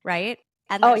 Right?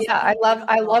 And Oh yeah, I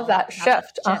love that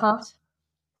shift.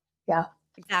 Yeah.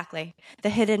 Exactly. The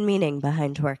hidden meaning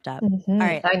behind worked up. Mm-hmm. All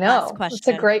right. I know. Last question. It's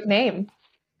a great name.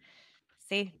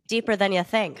 See, deeper than you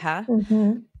think, huh?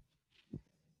 Mm-hmm.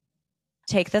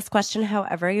 Take this question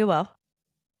however you will.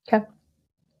 Okay.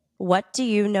 What do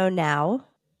you know now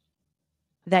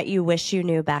that you wish you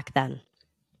knew back then?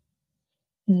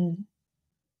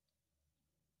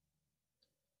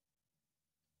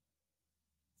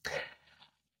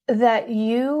 That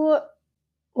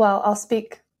I'll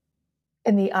speak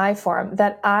in the I form,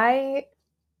 that I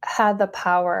had the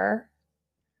power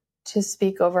to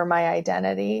speak over my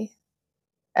identity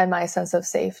and my sense of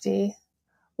safety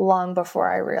long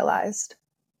before I realized.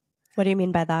 What do you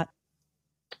mean by that?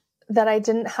 That I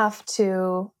didn't have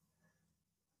to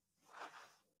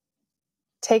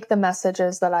take the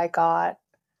messages that I got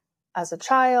as a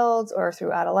child or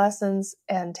through adolescence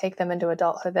and take them into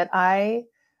adulthood. That I,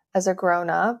 as a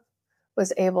grown-up,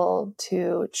 was able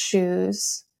to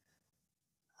choose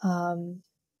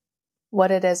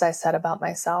what it is I said about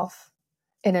myself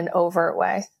in an overt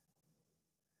way.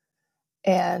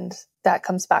 And that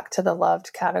comes back to the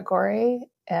loved category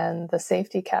and the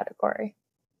safety category.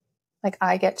 Like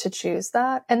I get to choose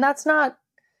that. And that's not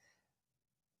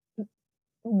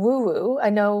woo-woo. I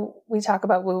know we talk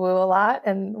about woo-woo a lot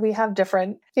and we have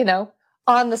different,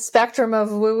 on the spectrum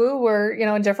of woo-woo, we're,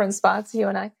 in different spots, you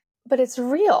and I. But it's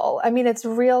real. I mean, it's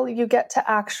real. You get to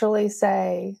actually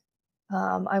say,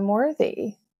 I'm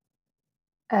worthy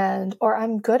or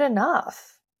I'm good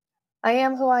enough. I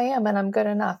am who I am and I'm good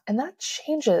enough. And that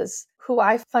changes who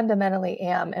I fundamentally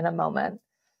am in a moment.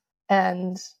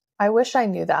 And I wish I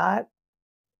knew that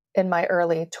in my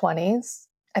early 20s.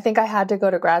 I think I had to go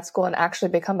to grad school and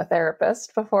actually become a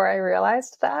therapist before I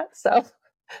realized that. So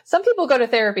some people go to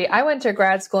therapy. I went to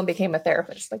grad school and became a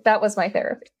therapist. Like that was my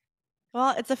therapy.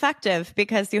 Well, it's effective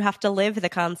because you have to live the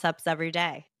concepts every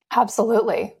day.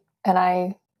 Absolutely. And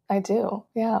I do.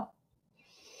 Yeah.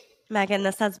 Meghan,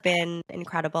 this has been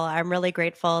incredible. I'm really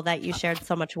grateful that you shared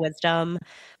so much wisdom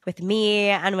with me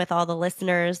and with all the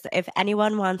listeners. If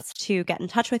anyone wants to get in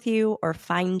touch with you or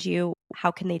find you,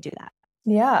 how can they do that?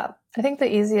 Yeah, I think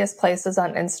the easiest place is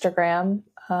on Instagram.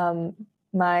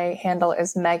 My handle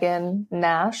is Meghan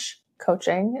Nash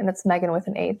Coaching, and it's Meghan with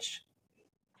an H.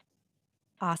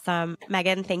 Awesome.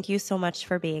 Meghan, thank you so much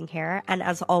for being here. And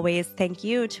as always, thank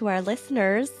you to our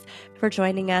listeners for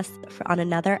joining us on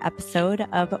another episode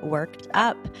of Worked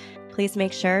Up. Please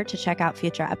make sure to check out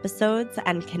future episodes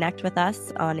and connect with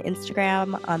us on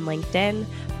Instagram, on LinkedIn,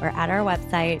 or at our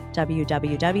website,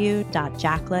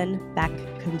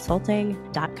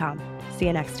 www.jacquelinebeckconsulting.com. See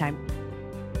you next time.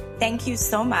 Thank you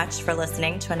so much for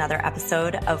listening to another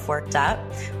episode of Worked Up.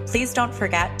 Please don't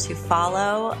forget to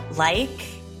follow,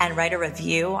 like, and write a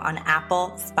review on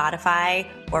Apple, Spotify,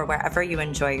 or wherever you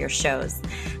enjoy your shows.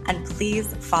 And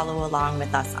please follow along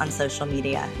with us on social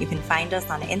media. You can find us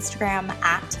on Instagram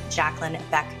at Jacqueline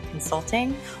Beck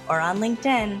Consulting or on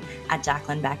LinkedIn at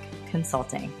Jacqueline Beck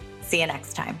Consulting. See you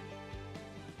next time.